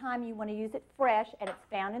 This is a time you want to use it fresh, and it's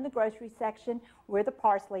found in the grocery section where the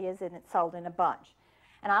parsley is, and it's sold in a bunch.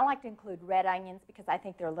 And I like to include red onions because I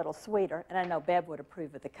think they're a little sweeter, and I know Bev would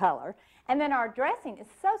approve of the color. And then our dressing is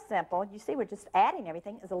so simple. You see, we're just adding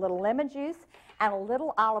everything. Is a little lemon juice and a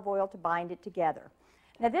little olive oil to bind it together.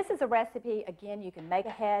 Now, this is a recipe, again, you can make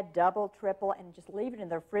ahead, double, triple, and just leave it in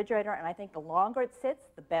the refrigerator, and I think the longer it sits,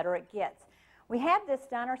 the better it gets. We have this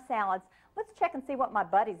done, our salads. Let's check and see what my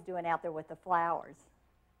buddy's doing out there with the flowers.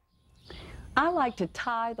 I like to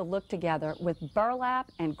tie the look together with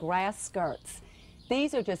burlap and grass skirts.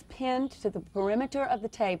 These are just pinned to the perimeter of the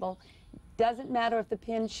table. Doesn't matter if the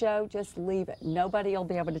pins show, just leave it. Nobody will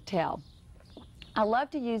be able to tell. I love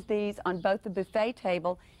to use these on both the buffet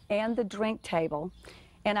table and the drink table.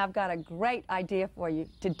 And I've got a great idea for you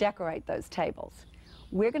to decorate those tables.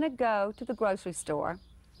 We're going to go to the grocery store,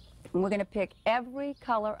 and we're going to pick every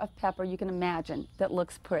color of pepper you can imagine that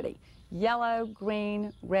looks pretty. Yellow,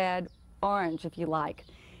 green, red, orange if you like.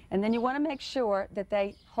 And then you want to make sure that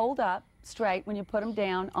they hold up straight when you put them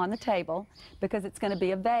down on the table because it's going to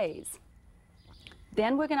be a vase.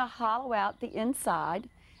 Then we're going to hollow out the inside,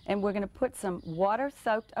 and we're going to put some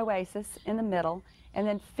water-soaked oasis in the middle and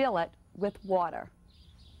then fill it with water.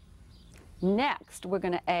 Next, we're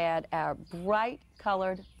going to add our bright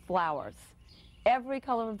colored flowers. Every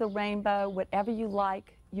color of the rainbow, whatever you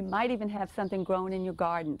like. You might even have something growing in your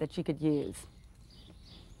garden that you could use.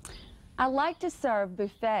 I like to serve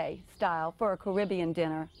buffet style for a Caribbean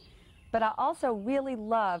dinner, but I also really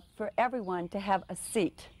love for everyone to have a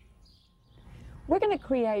seat. We're going to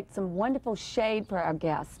create some wonderful shade for our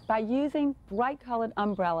guests by using bright colored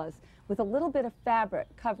umbrellas with a little bit of fabric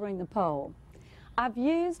covering the pole. I've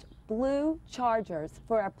used blue chargers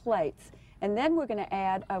for our plates, and then we're going to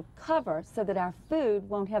add a cover so that our food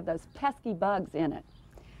won't have those pesky bugs in it.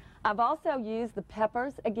 I've also used the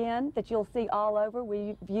peppers again that you'll see all over.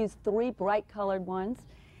 We've used 3 bright colored ones.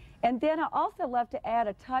 And then I also love to add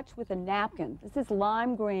a touch with a napkin. This is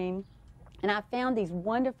lime green, and I found these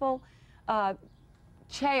wonderful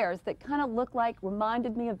chairs that kind of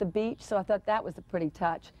reminded me of the beach, so I thought that was a pretty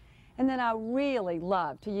touch. And then I really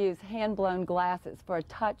love to use hand-blown glasses for a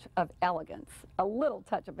touch of elegance, a little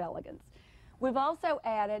touch of elegance. We've also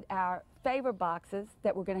added our favor boxes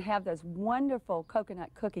that we're going to have those wonderful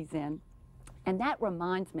coconut cookies in. And that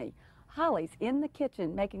reminds me, Holly's in the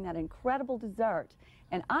kitchen making that incredible dessert,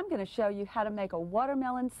 and I'm going to show you how to make a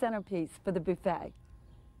watermelon centerpiece for the buffet.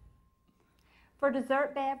 For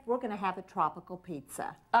dessert, Bev, we're going to have a tropical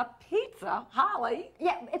pizza. A pizza? Holly?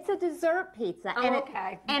 Yeah, it's a dessert pizza. Oh, and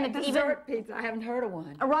okay. And a dessert pizza. I haven't heard of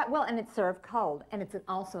one. Right, well, and it's served cold, and it's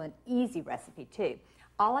also an easy recipe, too.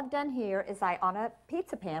 All I've done here is on a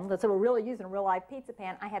pizza pan, so we're really using a real live pizza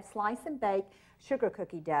pan, I have slice and bake sugar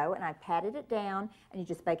cookie dough, and I patted it down, and you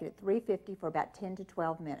just bake it at 350 for about 10 to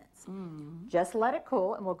 12 minutes. Just let it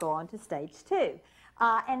cool, and we'll go on to stage 2.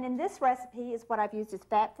 And in this recipe is what I've used is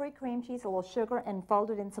fat-free cream cheese, a little sugar, and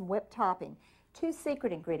folded in some whipped topping. 2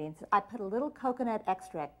 secret ingredients. I put a little coconut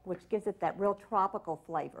extract, which gives it that real tropical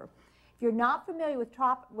flavor. If you're not familiar with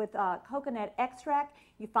coconut extract,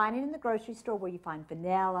 you find it in the grocery store where you find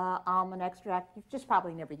vanilla, almond extract. You've just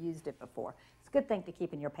probably never used it before. It's a good thing to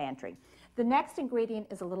keep in your pantry. The next ingredient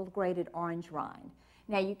is a little grated orange rind.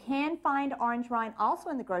 Now, you can find orange rind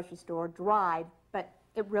also in the grocery store, dried, but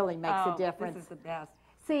it really makes a difference. This is the best.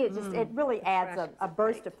 See, it really adds a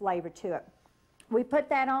burst of flavor to it. We put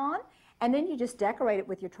that on, and then you just decorate it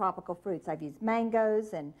with your tropical fruits. I've used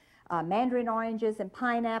mangoes and mandarin oranges and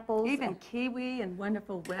pineapples. Even kiwi and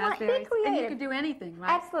wonderful raspberries. Be creative. And you can do anything,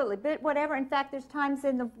 right? Absolutely, but whatever. In fact, there's times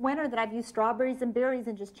in the winter that I've used strawberries and berries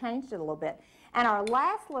and just changed it a little bit. And our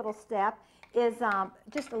last little step is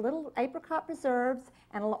just a little apricot preserves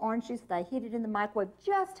and a little orange juice that I heated in the microwave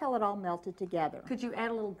just till it all melted together. Could you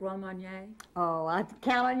add a little Grand Marnier? Oh, I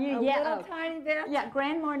count on you. A Yeah. little tiny bit? Yeah,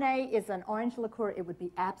 Grand Marnier is an orange liqueur. It would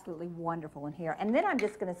be absolutely wonderful in here. And then I'm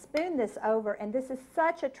just going to spoon this over, and this is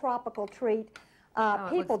such a tropical treat.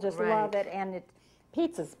 People just love it, and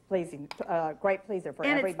pizza's pleasing, great pleaser for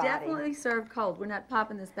everybody. And it's definitely served cold. We're not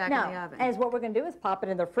popping this back in the oven. As what we're going to do is pop it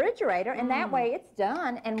in the refrigerator, and that way it's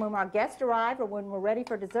done. And when our guests arrive or when we're ready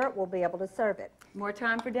for dessert, we'll be able to serve it. More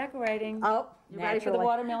time for decorating. Oh, you ready for the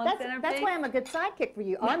watermelon centerpiece? That's why I'm a good sidekick for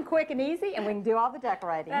you. I'm quick and easy, and we can do all the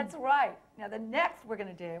decorating. That's right. Now the next we're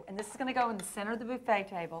going to do, and this is going to go in the center of the buffet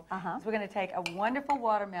table, is we're going to take a wonderful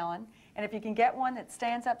watermelon, and if you can get one that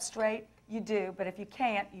stands up straight, you do, but if you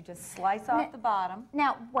can't, you just slice off the bottom.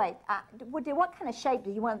 Now, wait, what kind of shape do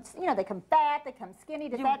you want? You know, they come fat, they come skinny.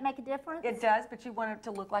 Does that make a difference? It does, but you want it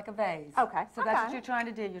to look like a vase. Okay. So that's what you're trying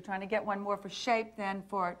to do. You're trying to get one more for shape than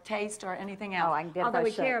for taste or anything else. Oh, I can get it Although by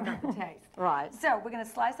we shape. care about the taste. Right. So we're going to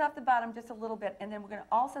slice off the bottom just a little bit, and then we're going to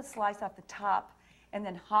also slice off the top and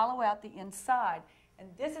then hollow out the inside. And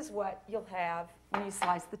this is what you'll have when you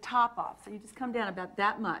slice the top off. So you just come down about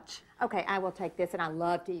that much. Okay, I will take this, and I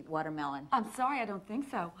love to eat watermelon. I'm sorry, I don't think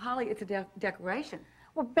so. Holly, it's a decoration.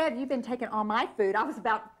 Well, Bev, you've been taking all my food. I was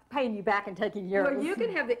about paying you back and taking yours. Well, you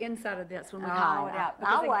can have the inside of this when we hollow it out.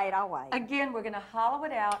 I'll wait. Again, we're going to hollow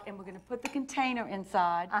it out, and we're going to put the container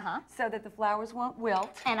inside so that the flowers won't wilt.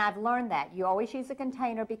 And I've learned that. You always use a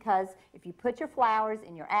container because if you put your flowers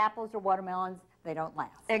in your apples or watermelons, they don't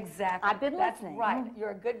last. Exactly. I've been listening. That's right. You're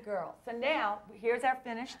a good girl. So now, here's our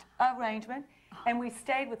finished arrangement. And we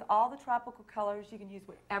stayed with all the tropical colors. You can use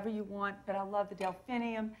whatever you want, but I love the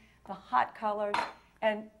delphinium, the hot colors.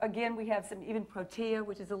 And again, we have some even protea,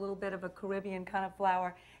 which is a little bit of a Caribbean kind of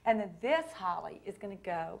flower. And then this, Holly, is going to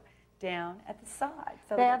go down at the side.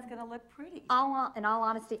 So that's going to look pretty. In all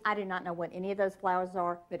honesty, I do not know what any of those flowers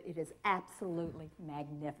are, but it is absolutely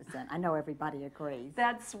magnificent. I know everybody agrees.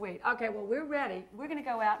 That's sweet. Okay, well, we're ready. We're going to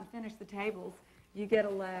go out and finish the tables. You get a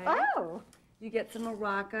lei. Oh. You get some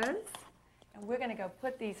maracas. And we're going to go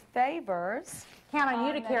put these favors. Count on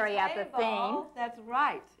you to carry out the theme. That's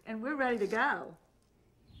right. And we're ready to go.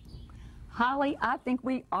 Holly, I think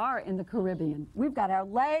we are in the Caribbean. We've got our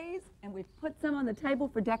leis, and we've put some on the table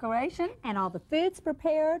for decoration. And all the food's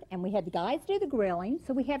prepared, and we had the guys do the grilling,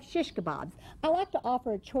 so we have shish kebabs. I like to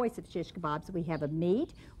offer a choice of shish kebabs. We have a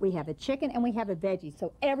meat, we have a chicken, and we have a veggie,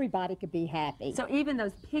 so everybody could be happy. So even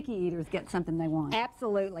those picky eaters get something they want.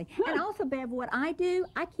 Absolutely. And also, Bev, what I do,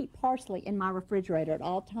 I keep parsley in my refrigerator at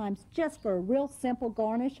all times just for a real simple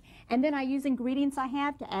garnish, and then I use ingredients I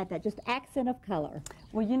have to add that just accent of color.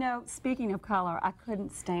 Well, you know, speaking of color, I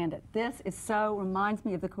couldn't stand it. This is reminds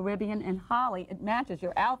me of the Caribbean, and Holly, it matches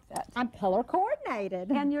your outfit. I'm color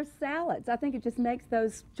coordinated. And your salads. I think it just makes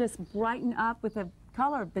those just brighten up with the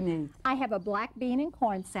color beneath. I have a black bean and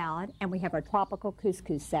corn salad, and we have our tropical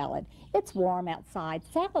couscous salad. It's warm outside.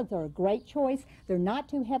 Salads are a great choice. They're not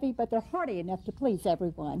too heavy, but they're hearty enough to please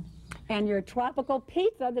everyone. And your tropical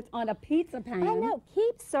pizza that's on a pizza pan. I know.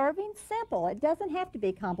 Keep serving simple. It doesn't have to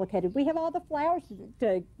be complicated. We have all the flowers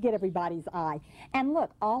to get everybody's eye. And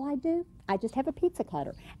look, all I do, I just have a pizza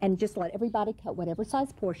cutter and just let everybody cut whatever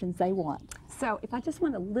size portions they want. So if I just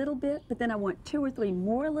want a little bit, but then I want 2 or 3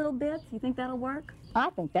 more little bits, you think that'll work? I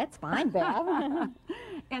think that's fine, Bev.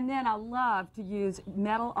 And then I love to use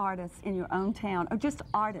metal artists in your own town, or just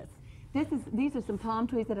artists. These are some palm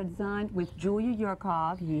trees that are designed with Julia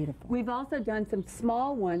Yurkov. Beautiful. We've also done some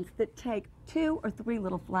small ones that take 2 or 3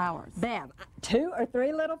 little flowers. Bev, 2 or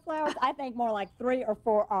 3 little flowers? I think more like 3 or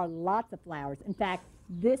 4 are lots of flowers. In fact,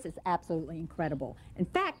 this is absolutely incredible. In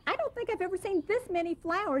fact, I don't think I've ever seen this many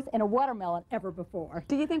flowers in a watermelon ever before.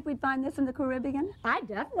 Do you think we'd find this in the Caribbean? I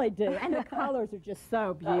definitely do, and the colors are just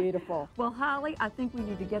so beautiful. Well, Holly, I think we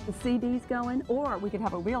need to get the CDs going, or we could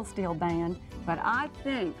have a real steel band, but I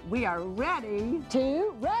think we are ready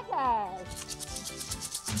to record.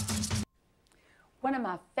 One of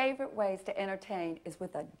my favorite ways to entertain is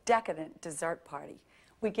with a decadent dessert party.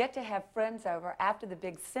 We get to have friends over after the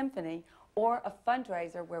big symphony or a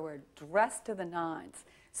fundraiser where we're dressed to the nines.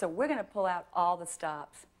 So we're going to pull out all the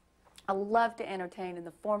stops. I love to entertain in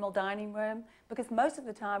the formal dining room because most of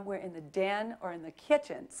the time we're in the den or in the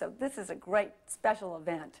kitchen. So this is a great special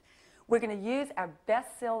event. We're going to use our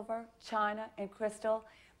best silver, china, and crystal.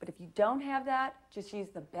 But if you don't have that, just use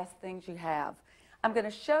the best things you have. I'm going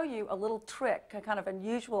to show you a little trick, a kind of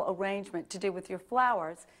unusual arrangement to do with your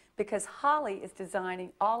flowers because Holly is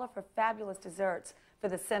designing all of her fabulous desserts for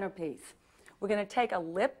the centerpiece. We're going to take a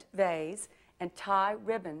lipped vase and tie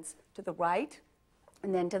ribbons to the right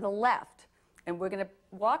and then to the left. And we're going to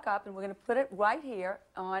walk up and we're going to put it right here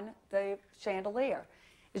on the chandelier.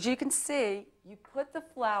 As you can see, you put the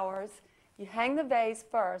flowers, you hang the vase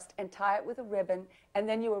first and tie it with a ribbon, and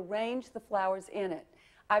then you arrange the flowers in it.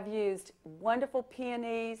 I've used wonderful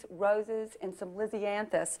peonies, roses, and some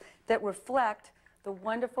lisianthus that reflect the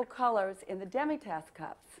wonderful colors in the demi-tasse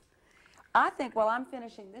cups. I think while I'm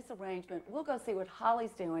finishing this arrangement, we'll go see what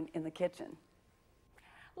Holly's doing in the kitchen.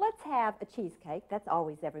 Let's have a cheesecake. That's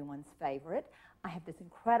always everyone's favorite. I have this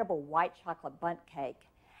incredible white chocolate bundt cake.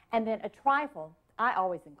 And then a trifle. I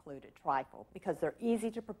always include a trifle because they're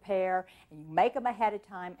easy to prepare, and you make them ahead of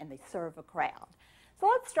time, and they serve a crowd. So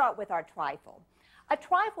let's start with our trifle. A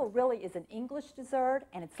trifle really is an English dessert,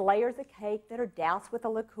 and it's layers of cake that are doused with a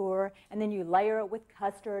liqueur, and then you layer it with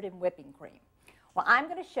custard and whipping cream. Well, I'm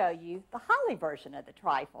going to show you the Holly version of the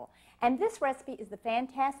trifle. And this recipe is the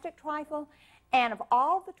Fantastic Trifle. And of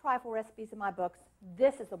all the trifle recipes in my books,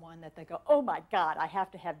 this is the one that they go, oh my God, I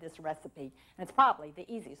have to have this recipe. And it's probably the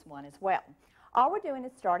easiest one as well. All we're doing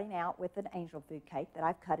is starting out with an angel food cake that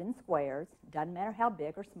I've cut in squares. Doesn't matter how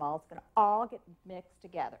big or small, it's going to all get mixed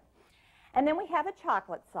together. And then we have a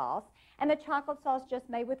chocolate sauce, and the chocolate sauce just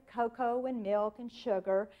made with cocoa and milk and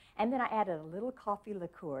sugar. And then I added a little coffee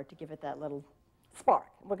liqueur to give it that little spark.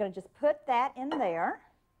 We're going to just put that in there.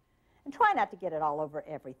 And try not to get it all over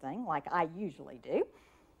everything like I usually do.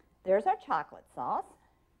 There's our chocolate sauce.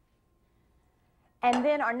 And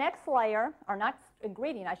then our next layer, our next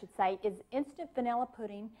ingredient, I should say, is instant vanilla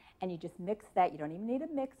pudding. And you just mix that. You don't even need a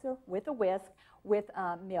mixer with a whisk with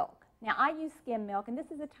milk. Now, I use skim milk, and this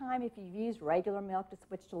is a time if you've used regular milk to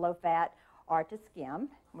switch to low fat or to skim.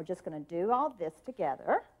 We're just going to do all this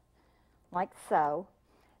together like so.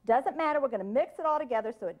 Doesn't matter. We're going to mix it all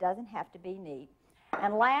together so it doesn't have to be neat.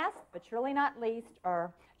 And last, but surely not least,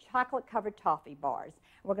 are chocolate-covered toffee bars.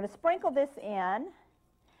 We're going to sprinkle this in,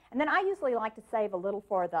 and then I usually like to save a little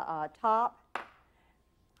for the top.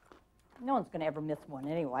 No one's going to ever miss one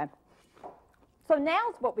anyway. So now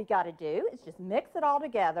what we got to do is just mix it all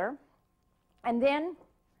together, and then,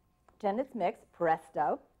 pretend it's mixed,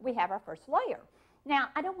 presto, we have our first layer. Now,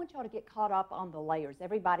 I don't want y'all to get caught up on the layers.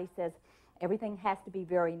 Everybody says everything has to be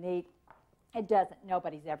very neat. It doesn't.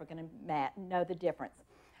 Nobody's ever going to know the difference.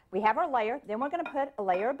 We have our layer. Then we're going to put a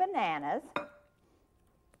layer of bananas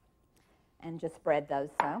and just spread those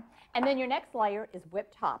so. And then your next layer is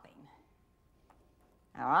whipped topping.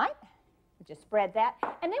 All right? Just spread that.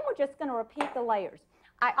 And then we're just going to repeat the layers.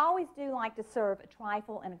 I always do like to serve a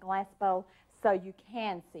trifle in a glass bowl so you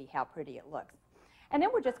can see how pretty it looks. And then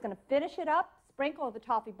we're just going to finish it up, sprinkle the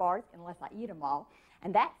toffee bars, unless I eat them all,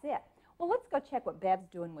 and that's it. Well, let's go check what Bev's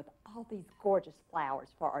doing with all these gorgeous flowers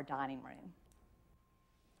for our dining room.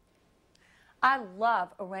 I love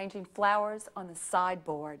arranging flowers on the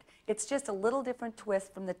sideboard. It's just a little different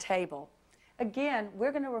twist from the table. Again,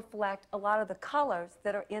 we're going to reflect a lot of the colors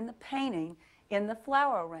that are in the painting in the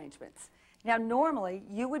flower arrangements. Now, normally,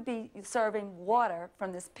 you would be serving water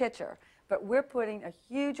from this pitcher, but we're putting a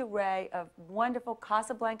huge array of wonderful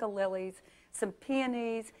Casablanca lilies, some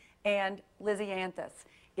peonies, and lisianthus.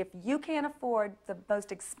 If you can't afford the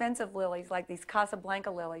most expensive lilies, like these Casablanca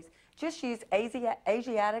lilies, just use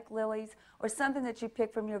Asiatic lilies or something that you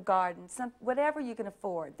pick from your garden, whatever you can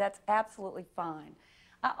afford. That's absolutely fine.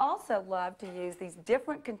 I also love to use these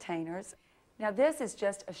different containers. Now, this is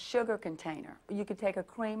just a sugar container. You could take a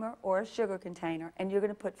creamer or a sugar container, and you're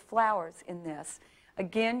going to put flowers in this.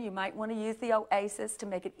 Again, you might want to use the Oasis to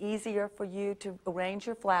make it easier for you to arrange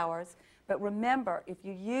your flowers. But remember, if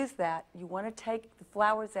you use that, you want to take the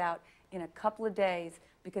flowers out in a couple of days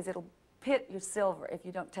because it'll pit your silver if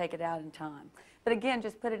you don't take it out in time. But again,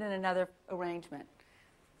 just put it in another arrangement.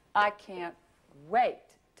 I can't wait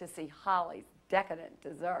to see Holly's decadent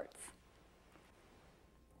desserts.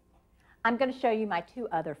 I'm going to show you my two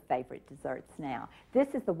other favorite desserts now. This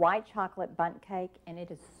is the white chocolate bundt cake, and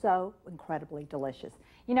it is so incredibly delicious.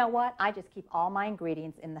 You know what? I just keep all my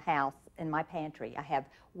ingredients in the house, in my pantry. I have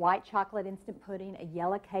white chocolate instant pudding, a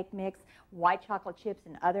yellow cake mix, white chocolate chips,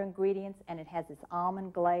 and other ingredients, and it has this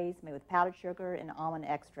almond glaze made with powdered sugar and almond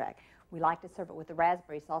extract. We like to serve it with the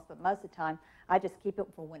raspberry sauce, but most of the time, I just keep it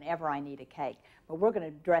for whenever I need a cake. But we're going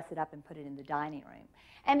to dress it up and put it in the dining room.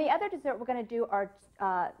 And the other dessert we're going to do are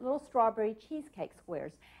little strawberry cheesecake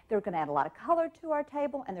squares. They're going to add a lot of color to our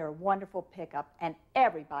table, and they're a wonderful pickup. And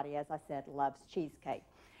everybody, as I said, loves cheesecake.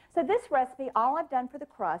 So this recipe, all I've done for the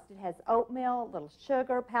crust, it has oatmeal, a little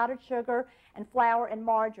sugar, powdered sugar, and flour and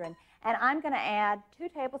margarine. And I'm going to add 2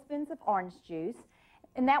 tablespoons of orange juice.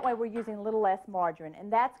 And that way we're using a little less margarine.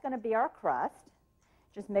 And that's going to be our crust.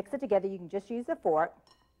 Just mix it together. You can just use a fork.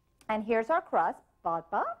 And here's our crust.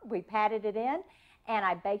 We patted it in. and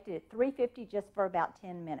I baked it at 350 just for about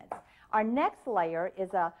 10 minutes. Our next layer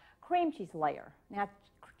is a cream cheese layer. Now,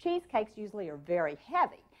 cheesecakes usually are very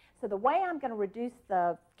heavy. So the way I'm going to reduce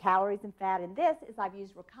the calories and fat in this is I've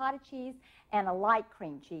used ricotta cheese and a light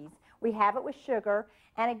cream cheese. We have it with sugar,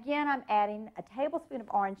 and again I'm adding a tablespoon of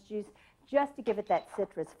orange juice just to give it that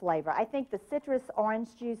citrus flavor. I think the citrus orange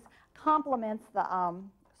juice complements the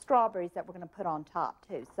strawberries that we're going to put on top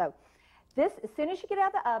too. So this, as soon as you get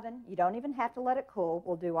out of the oven, you don't even have to let it cool.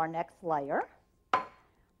 We'll do our next layer,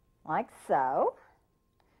 like so.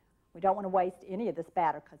 We don't want to waste any of this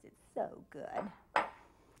batter because it's so good.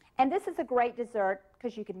 And this is a great dessert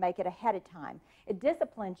because you can make it ahead of time. It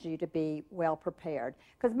disciplines you to be well prepared.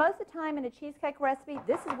 Because most of the time in a cheesecake recipe,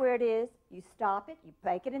 this is where it is. You stop it, you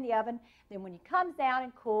bake it in the oven, then when it comes down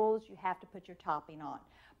and cools, you have to put your topping on.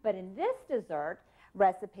 But in this dessert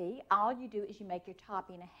recipe, all you do is you make your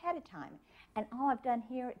topping ahead of time. And all I've done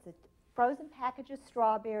here is a frozen package of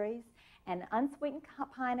strawberries and unsweetened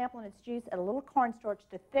pineapple and its juice and a little cornstarch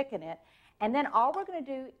to thicken it. And then all we're going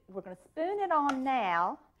to do, we're going to spoon it on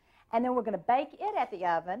now, and then we're going to bake it at the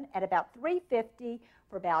oven at about 350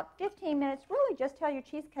 for about 15 minutes, really just till your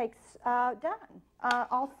cheesecake's done,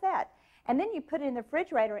 all set. And then you put it in the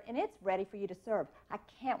refrigerator, and it's ready for you to serve. I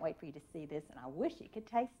can't wait for you to see this, and I wish you could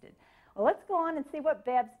taste it. Well, let's go on and see what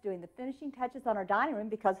Bev's doing, the finishing touches on our dining room,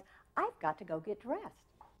 because I've got to go get dressed.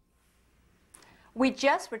 We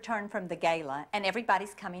just returned from the gala, and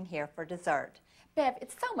everybody's coming here for dessert. Bev,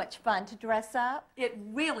 it's so much fun to dress up. It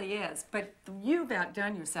really is, but you've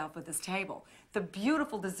outdone yourself with this table. The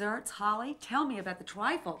beautiful desserts, Holly, tell me about the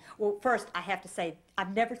trifle. Well, first, I have to say,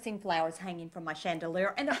 I've never seen flowers hanging from my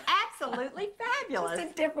chandelier, and they're absolutely fabulous.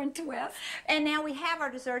 It's a different twist. And now we have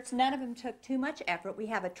our desserts. None of them took too much effort. We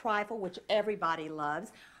have a trifle, which everybody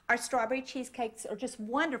loves. Our strawberry cheesecakes are just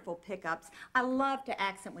wonderful pickups. I love to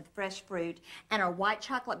accent with fresh fruit. And our white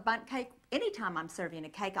chocolate bundt cake, anytime I'm serving a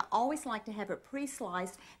cake, I always like to have it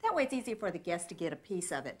pre-sliced. That way it's easier for the guest to get a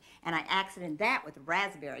piece of it. And I accent that with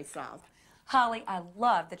raspberry sauce. Holly, I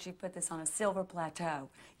love that you put this on a silver plateau.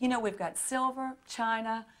 You know, we've got silver,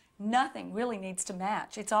 china, nothing really needs to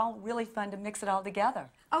match. It's all really fun to mix it all together.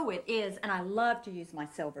 Oh, it is, and I love to use my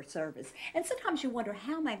silver service. And sometimes you wonder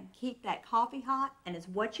how am I going to keep that coffee hot, and it's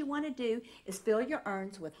what you want to do is fill your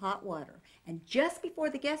urns with hot water. And just before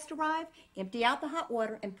the guests arrive, empty out the hot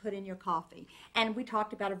water and put in your coffee. And we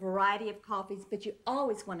talked about a variety of coffees, but you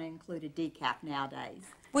always want to include a decaf nowadays.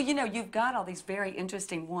 Well, you know, you've got all these very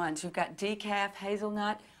interesting ones. You've got decaf,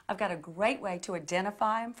 hazelnut. I've got a great way to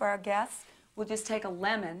identify them for our guests. We'll just take a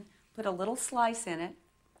lemon, put a little slice in it,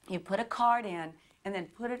 you put a card in, and then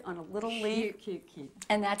put it on a little leaf. Cute.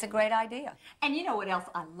 And that's a great idea. And you know what else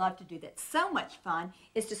I love to do that's so much fun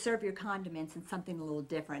is to serve your condiments in something a little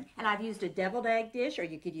different. And I've used a deviled egg dish, or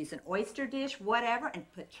you could use an oyster dish, whatever, and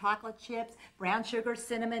put chocolate chips, brown sugar,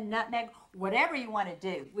 cinnamon, nutmeg, whatever you want to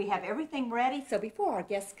do. We have everything ready, so before our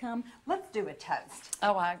guests come, let's do a toast.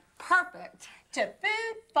 Oh, Perfect. To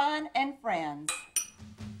food, fun, and friends.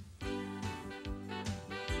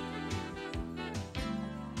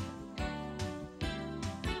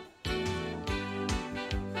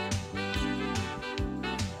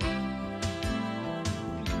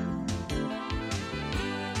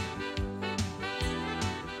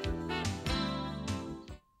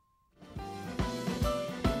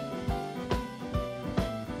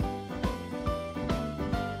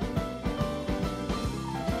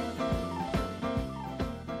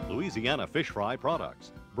 Louisiana fish fry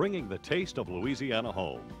products, bringing the taste of Louisiana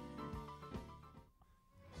home.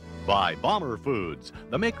 By Bomber Foods,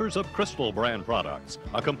 the makers of Crystal brand products,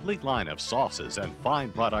 a complete line of sauces and fine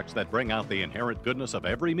products that bring out the inherent goodness of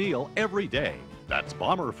every meal every day. That's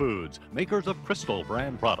Bomber Foods, makers of Crystal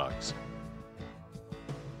brand products.